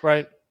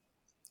 Right.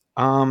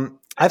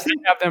 I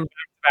think I have them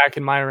back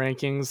in my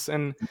rankings,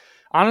 and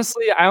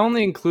honestly, I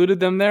only included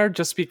them there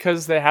just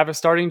because they have a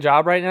starting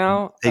job right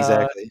now.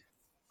 Exactly.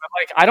 But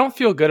like, I don't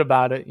feel good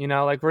about it.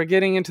 Like, we're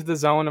getting into the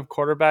zone of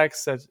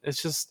quarterbacks that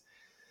it's just,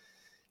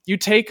 you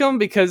take them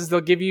because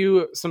they'll give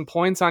you some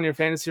points on your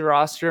fantasy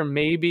roster,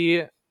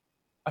 maybe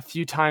a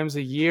few times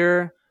a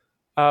year,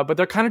 but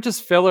they're kind of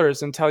just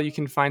fillers until you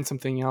can find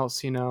something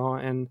else,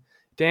 And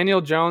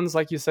Daniel Jones,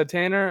 like you said,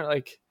 Tanner,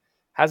 like,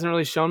 hasn't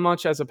really shown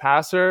much as a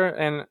passer,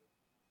 and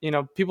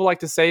people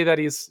like to say that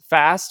he's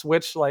fast,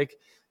 which, like,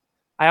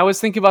 I always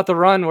think about the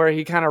run where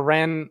he kind of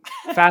ran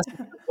fast as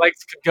his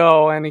legs could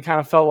go, and he kind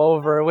of fell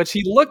over, which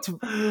he looked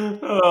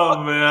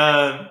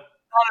man,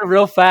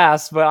 real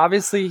fast, but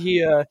obviously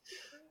he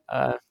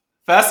fast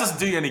doesn't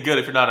do you any good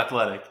if you're not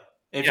athletic.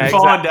 If you're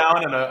falling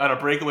down on a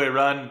breakaway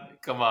run,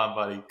 come on,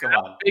 buddy, come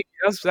on.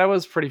 That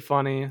was pretty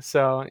funny.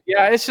 So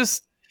yeah, it's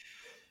just,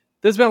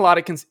 there's been a lot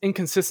of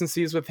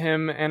inconsistencies with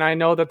him, and I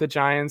know that the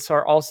Giants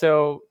are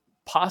also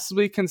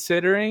possibly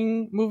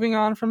considering moving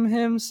on from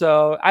him.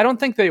 So I don't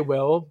think they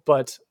will,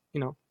 but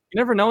you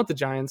never know with the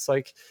Giants.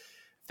 Like,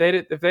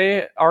 if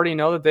they already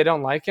know that they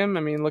don't like him,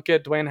 I mean, look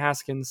at Dwayne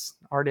Haskins,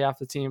 already off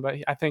the team, but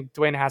I think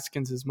Dwayne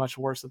Haskins is much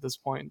worse at this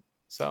point.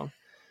 So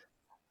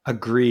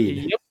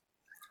agreed. Yep.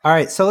 All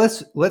right, so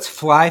let's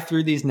fly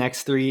through these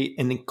next three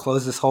and then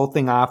close this whole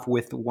thing off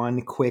with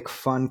one quick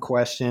fun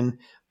question.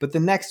 But the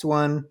next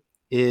one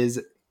is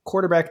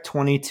quarterback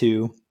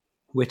 22,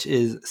 which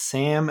is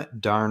Sam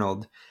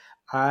Darnold.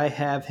 I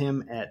have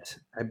him at,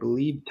 I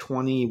believe,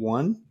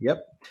 21.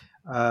 Yep.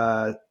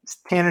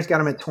 Tanner's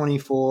got him at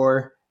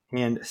 24,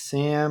 and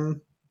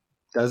Sam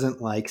doesn't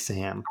like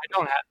Sam. I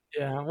don't have.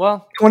 Yeah,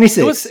 well,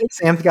 26.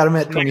 Sam's got him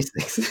at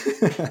 26.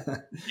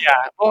 Yeah,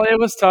 well, it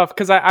was tough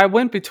because I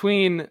went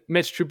between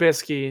Mitch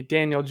Trubisky,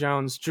 Daniel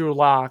Jones, Drew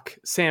Lock,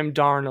 Sam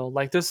Darnold.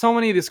 Like, there's so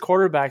many of these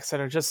quarterbacks that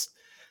are just,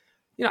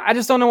 I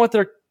just don't know what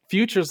their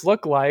futures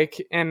look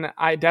like, and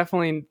I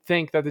definitely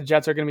think that the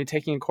Jets are going to be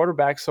taking a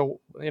quarterback. So,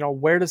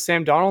 where does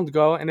Sam Darnold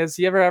go, and does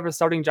he ever have a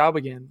starting job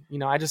again?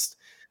 I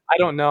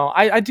don't know.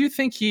 I do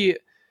think he,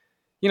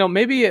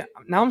 maybe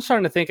now I'm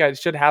starting to think I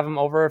should have him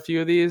over a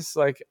few of these.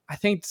 Like, I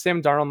think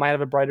Sam Darnold might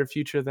have a brighter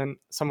future than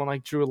someone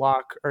like Drew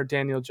Lock or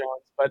Daniel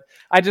Jones, but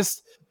I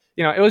just,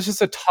 it was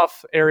just a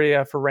tough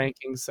area for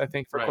rankings, I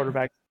think, for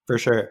quarterback. For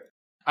sure.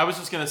 I was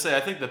just going to say, I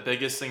think the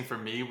biggest thing for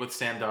me with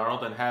Sam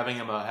Darnold and having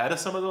him ahead of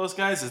some of those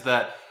guys is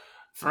that,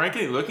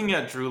 frankly, looking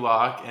at Drew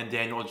Lock and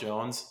Daniel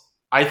Jones,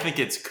 I think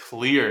it's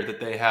clear that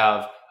they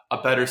have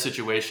a better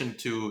situation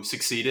to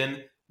succeed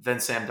in than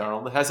Sam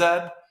Darnold has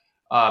had.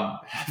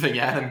 Having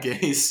Adam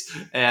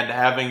Gase and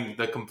having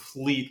the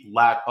complete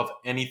lack of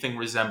anything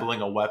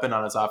resembling a weapon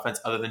on his offense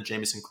other than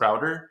Jamison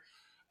Crowder.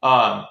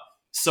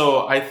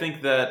 So I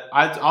think that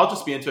I'll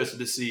just be interested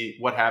to see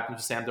what happens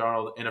to Sam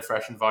Darnold in a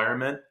fresh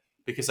environment,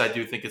 because I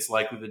do think it's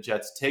likely the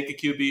Jets take a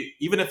QB.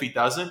 Even if he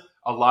doesn't,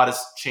 a lot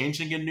is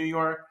changing in New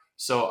York.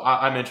 So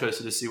I'm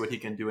interested to see what he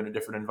can do in a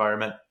different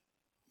environment.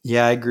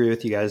 Yeah, I agree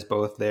with you guys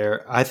both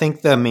there. I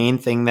think the main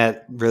thing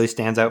that really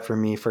stands out for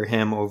me for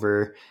him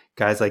over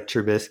guys like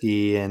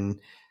Trubisky and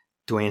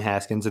Dwayne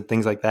Haskins and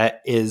things like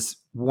that is,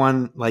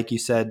 one, like you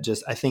said,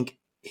 just I think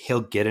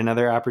he'll get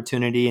another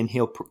opportunity, and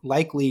he'll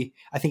likely,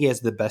 I think he has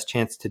the best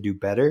chance to do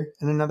better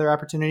in another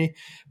opportunity.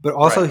 But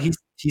also, Right.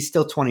 he's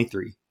still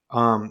 23,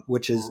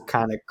 which is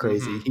kind of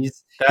crazy. Mhm.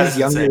 He's That is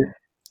younger. insane.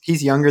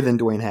 He's younger than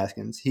Dwayne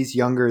Haskins. He's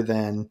younger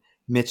than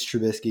Mitch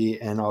Trubisky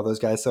and all those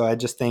guys. So I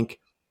just think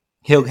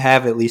he'll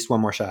have at least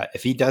one more shot.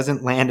 If he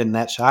doesn't land in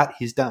that shot,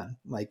 he's done.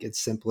 Like, it's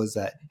simple as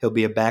that. He'll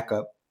be a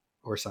backup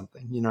or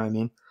something. You know what I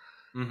mean?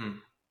 Mm-hmm.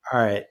 All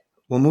right.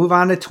 We'll move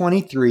on to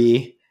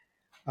 23.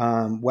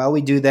 While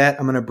we do that,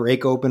 I'm going to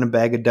break open a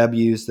bag of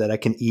W's that I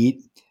can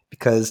eat,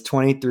 because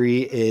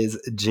 23 is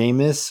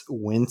Jameis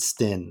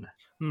Winston.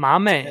 My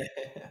man.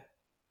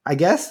 I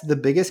guess the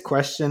biggest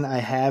question I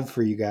have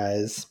for you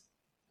guys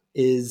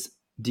is,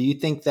 do you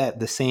think that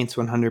the Saints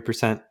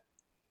 100%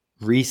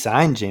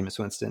 re-signed Jameis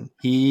Winston?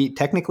 He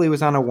technically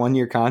was on a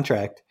 1-year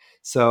contract,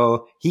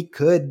 so he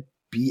could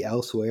be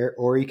elsewhere,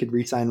 or he could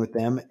re-sign with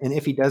them. And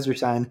if he does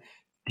re-sign,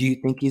 do you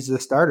think he's the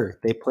starter?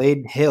 They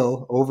played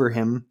Hill over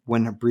him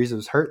when Breeze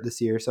was hurt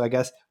this year. So I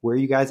guess, where are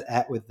you guys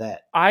at with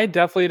that? I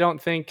definitely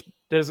don't think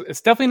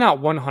it's definitely not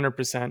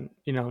 100%.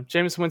 You know,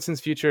 Jameis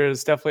Winston's future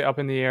is definitely up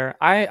in the air.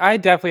 I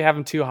definitely have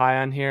him too high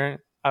on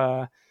here.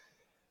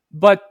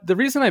 But the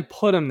reason I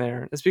put him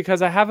there is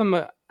because I have him.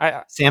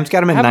 Sam's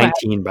got him at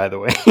 19, by the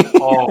way.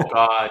 Oh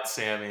God,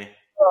 Sammy.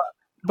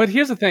 But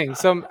here's the thing.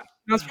 So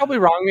it's probably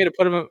wrong of me to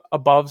put him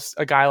above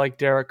a guy like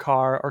Derek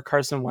Carr or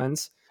Carson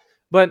Wentz.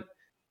 But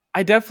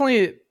I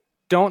definitely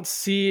don't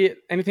see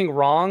anything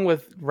wrong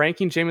with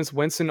ranking Jameis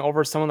Winston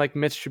over someone like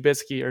Mitch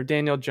Trubisky or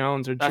Daniel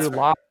Jones or Drew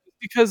Lock.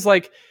 Because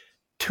like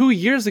 2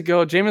 years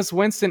ago, Jameis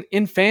Winston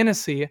in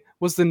fantasy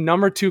was the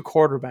number 2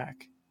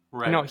 quarterback.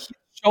 Right. You know, he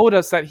showed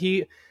us that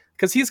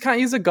because he's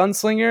a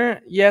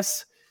gunslinger.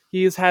 Yes,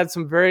 he's had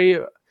some very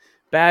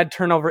bad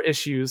turnover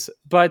issues,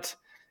 but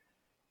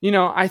you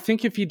know, I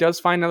think if he does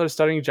find another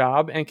starting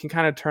job and can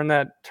kind of turn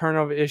that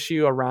turnover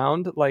issue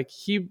around, like,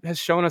 he has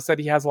shown us that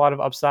he has a lot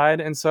of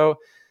upside. And so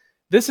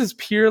this is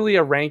purely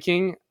a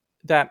ranking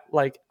that,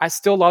 like, I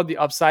still love the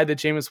upside that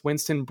Jameis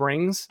Winston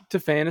brings to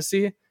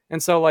fantasy.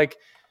 And so, like,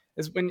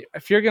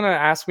 if you're going to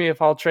ask me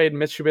if I'll trade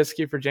Mitch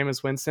Trubisky for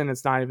Jameis Winston,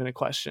 it's not even a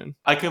question.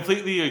 I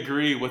completely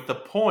agree with the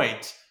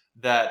point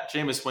that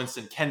Jameis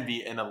Winston can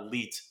be an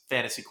elite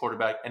fantasy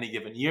quarterback any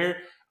given year.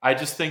 I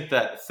just think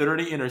that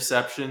 30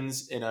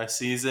 interceptions in a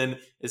season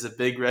is a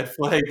big red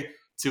flag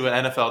to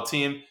an NFL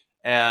team.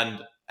 And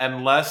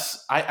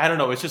unless, I don't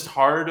know, it's just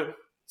hard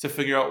to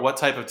figure out what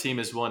type of team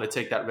is willing to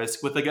take that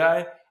risk with a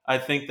guy. I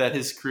think that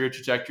his career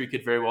trajectory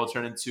could very well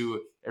turn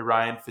into a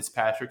Ryan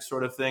Fitzpatrick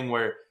sort of thing,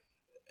 where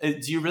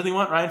do you really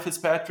want Ryan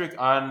Fitzpatrick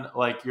on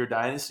like your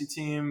dynasty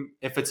team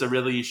if it's a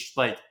really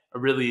like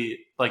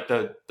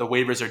the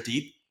waivers are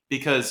deep?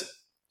 Because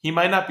he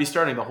might not be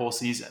starting the whole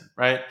season,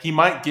 right? He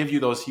might give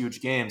you those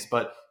huge games,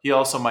 but he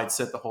also might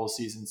sit the whole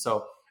season.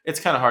 So it's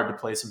kind of hard to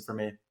place him for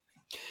me.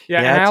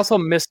 Yeah, and I also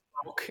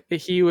misspoke.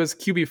 He was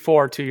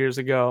QB4 2 years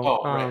ago.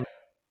 Oh, right.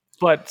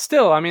 But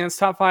still, I mean, it's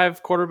top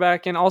 5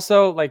 quarterback, and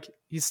also like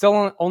he's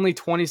still only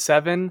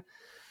 27.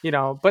 You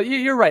know, but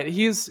you're right.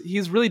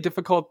 He's really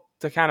difficult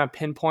to kind of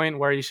pinpoint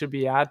where he should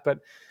be at. But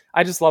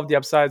I just love the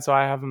upside, so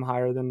I have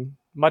him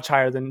much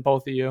higher than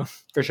both of you.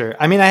 For sure.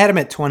 I mean, I had him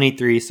at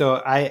 23,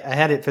 so I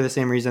had it for the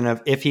same reason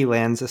of, if he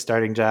lands a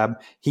starting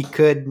job, he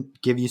could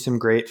give you some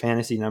great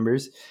fantasy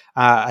numbers.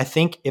 I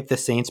think if the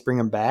Saints bring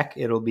him back,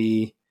 it'll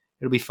be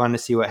fun to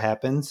see what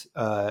happens.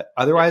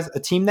 Otherwise, a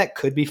team that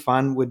could be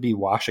fun would be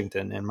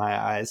Washington in my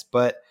eyes,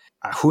 but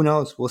who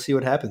knows? We'll see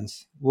what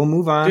happens. We'll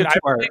move on. Dude, I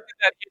predicted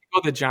that he'd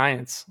go the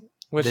Giants,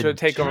 which would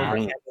take over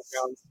Daniel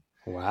Jones.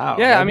 Wow.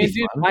 Yeah, I mean,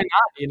 dude, why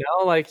not? You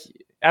know, like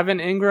Evan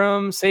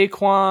Ingram,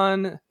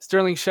 Saquon,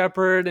 Sterling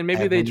Shepard, and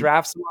maybe they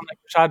draft someone like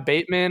Rashad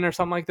Bateman or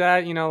something like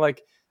that. You know,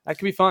 like that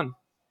could be fun.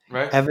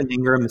 Right. Evan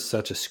Ingram is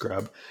such a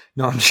scrub.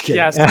 No, I'm just kidding.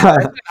 Yes,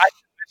 I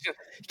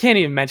can't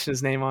even mention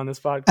his name on this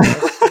podcast.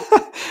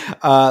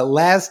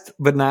 Last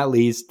but not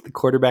least, the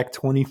quarterback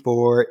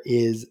 24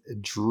 is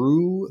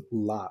Drew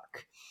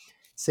Lock.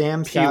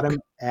 Sam's got him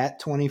at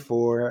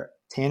 24.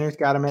 Tanner's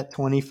got him at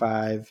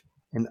 25.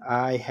 And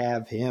I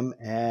have him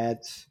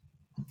at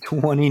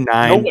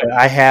 29. But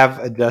I have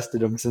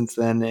adjusted him since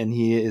then, and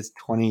he is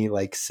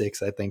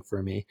 26, I think,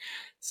 for me.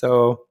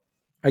 So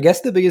I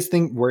guess the biggest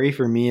worry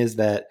for me is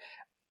that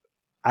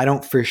I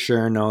don't for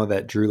sure know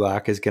that Drew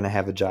Lock is going to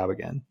have a job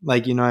again.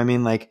 Like, you know what I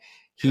mean? Like,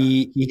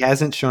 he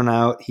hasn't shown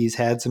out. He's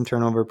had some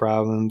turnover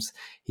problems.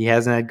 He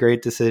hasn't had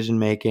great decision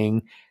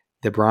making.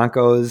 The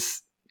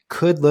Broncos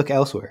could look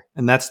elsewhere.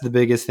 And that's the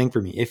biggest thing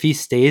for me. If he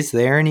stays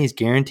there and he's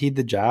guaranteed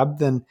the job,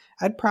 then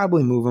I'd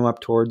probably move him up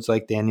towards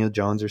like Daniel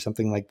Jones or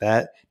something like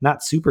that.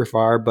 Not super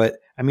far, but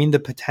I mean, the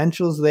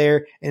potential's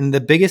there. And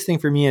the biggest thing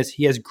for me is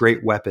he has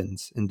great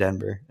weapons in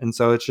Denver. And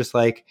so it's just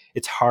like,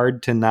 it's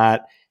hard to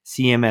not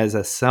see him as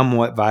a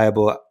somewhat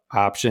viable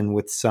option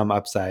with some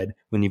upside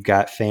when you've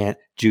got Fant,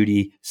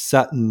 Judy,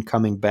 Sutton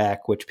coming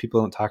back, which people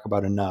don't talk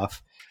about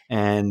enough.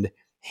 And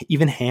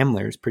even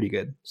Hamler is pretty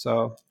good.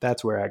 So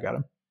that's where I got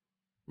him.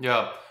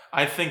 Yeah,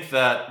 I think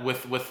that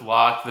with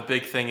Locke, the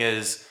big thing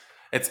is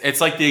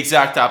it's like the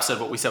exact opposite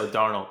of what we said with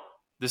Darnold.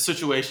 the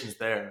situation's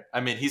there.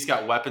 I mean, he's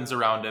got weapons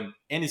around him,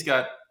 and he's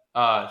had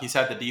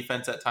the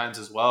defense at times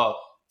as well,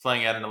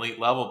 playing at an elite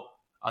level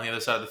on the other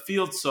side of the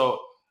field. So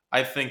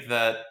I think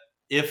that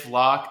if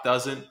Locke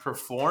doesn't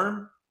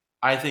perform,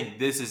 I think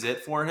this is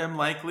it for him,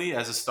 likely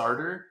as a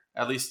starter,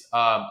 at least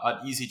an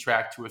easy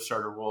track to a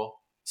starter role.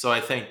 So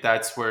I think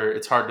that's where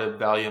it's hard to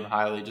value him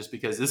highly, just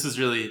because this is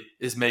really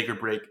his make or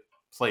break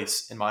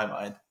place in my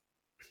mind.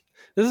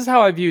 This is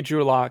how I view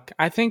Drew Lock.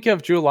 I think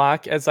of Drew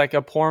Lock as like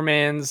a poor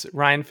man's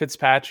Ryan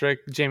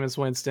Fitzpatrick, Jameis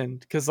Winston,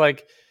 because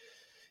like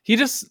he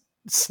just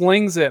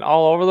slings it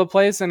all over the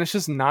place and it's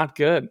just not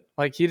good.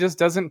 Like he just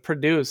doesn't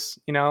produce,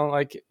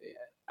 like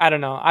I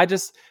don't know. I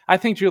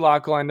think Drew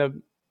Lock will end up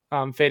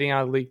fading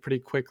out of the league pretty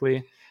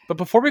quickly. But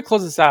before we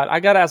close this out, I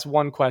got to ask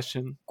one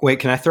question. Wait,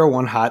 can I throw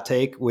one hot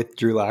take with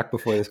Drew Lock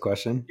before this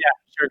question? Yeah,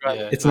 sure. Go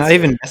ahead. It's not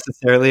even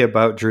necessarily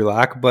about Drew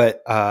Lock,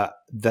 but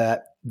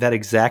that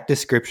exact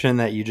description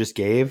that you just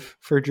gave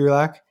for Drew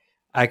Lock,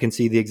 I can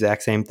see the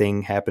exact same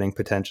thing happening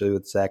potentially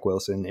with Zach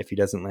Wilson if he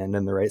doesn't land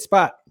in the right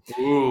spot.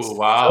 Ooh,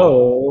 wow.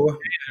 So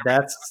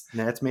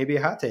that's maybe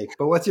a hot take.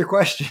 But what's your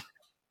question?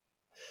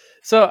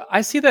 So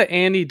I see that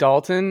Andy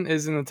Dalton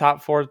is in the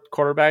top 4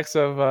 quarterbacks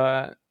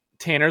of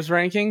Tanner's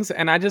rankings,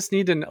 and I just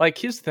need to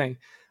here's the thing.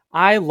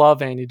 I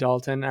love Andy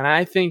Dalton, and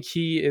I think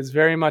he is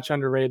very much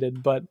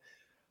underrated, but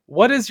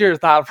what is your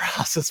thought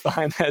process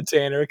behind that,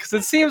 Tanner? Because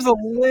it seems a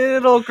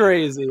little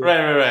crazy.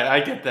 Right.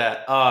 I get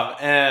that.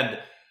 And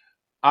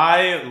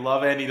I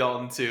love Andy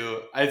Dalton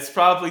too. It's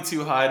probably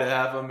too high to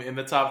have him in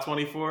the top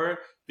 24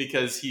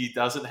 because he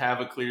doesn't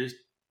have a clear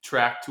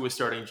track to a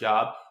starting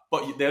job.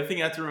 But the other thing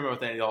you have to remember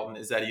with Andy Dalton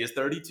is that he is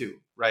 32,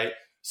 right?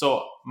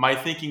 So my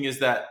thinking is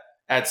that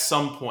at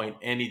some point,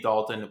 Andy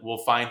Dalton will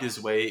find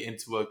his way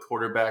into a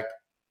quarterback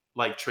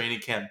training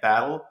camp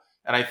battle.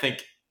 And I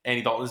think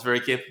Andy Dalton is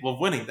very capable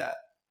of winning that.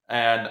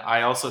 And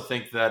I also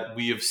think that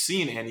we have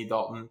seen Andy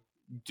Dalton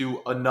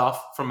do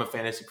enough from a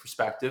fantasy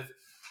perspective.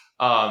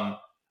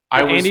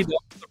 Andy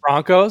Dalton, the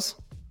Broncos?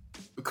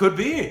 Could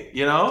be,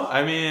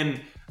 I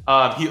mean,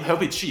 he'll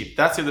be cheap.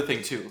 That's the other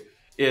thing too,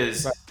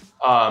 is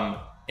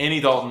Andy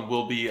Dalton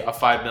will be a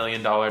 $5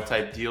 million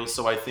type deal.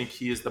 So I think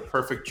he is the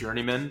perfect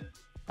journeyman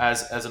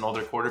as an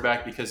older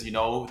quarterback, because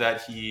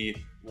that he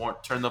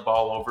won't turn the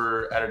ball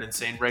over at an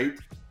insane rate,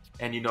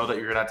 and that you're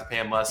going to have to pay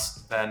him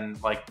less than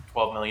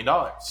 $12 million.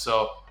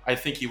 So I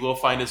think he will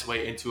find his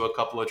way into a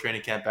couple of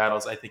training camp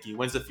battles. I think he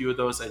wins a few of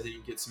those. I think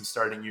you get some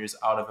starting years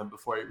out of him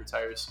before he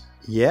retires.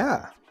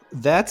 Yeah,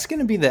 that's going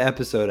to be the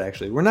episode,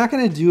 actually. We're not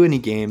going to do any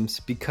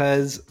games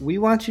because we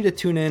want you to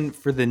tune in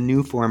for the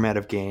new format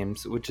of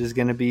games, which is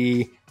going to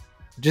be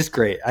just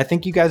great. I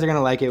think you guys are going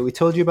to like it. We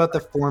told you about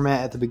the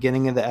format at the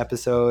beginning of the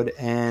episode,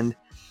 and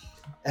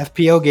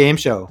FPO game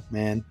show,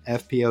 man.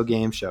 FPO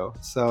game show.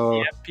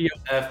 So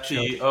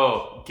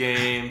FPO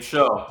game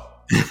show.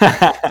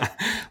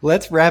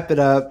 Let's wrap it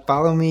up.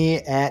 Follow me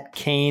at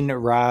Kane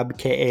Rob,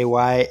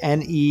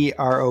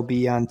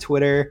 KAYNEROB on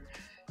Twitter.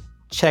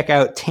 Check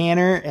out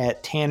Tanner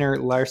at Tanner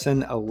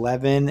Larson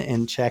 11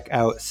 and check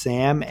out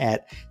Sam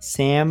at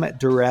Sam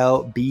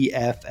Durrell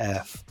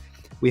BFF.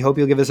 We hope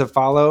you'll give us a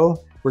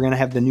follow. We're going to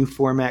have the new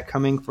format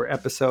coming for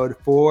episode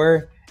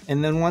 4.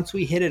 And then once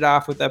we hit it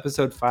off with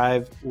episode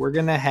 5, we're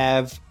going to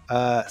have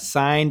a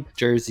signed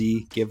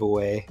jersey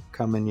giveaway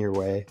coming your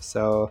way.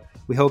 So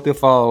we hope you'll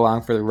follow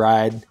along for the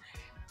ride.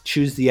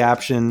 Choose the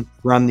option,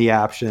 run the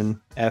option,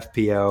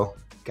 FPO.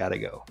 Gotta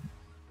go.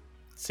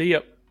 See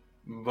ya.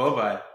 Bye-bye.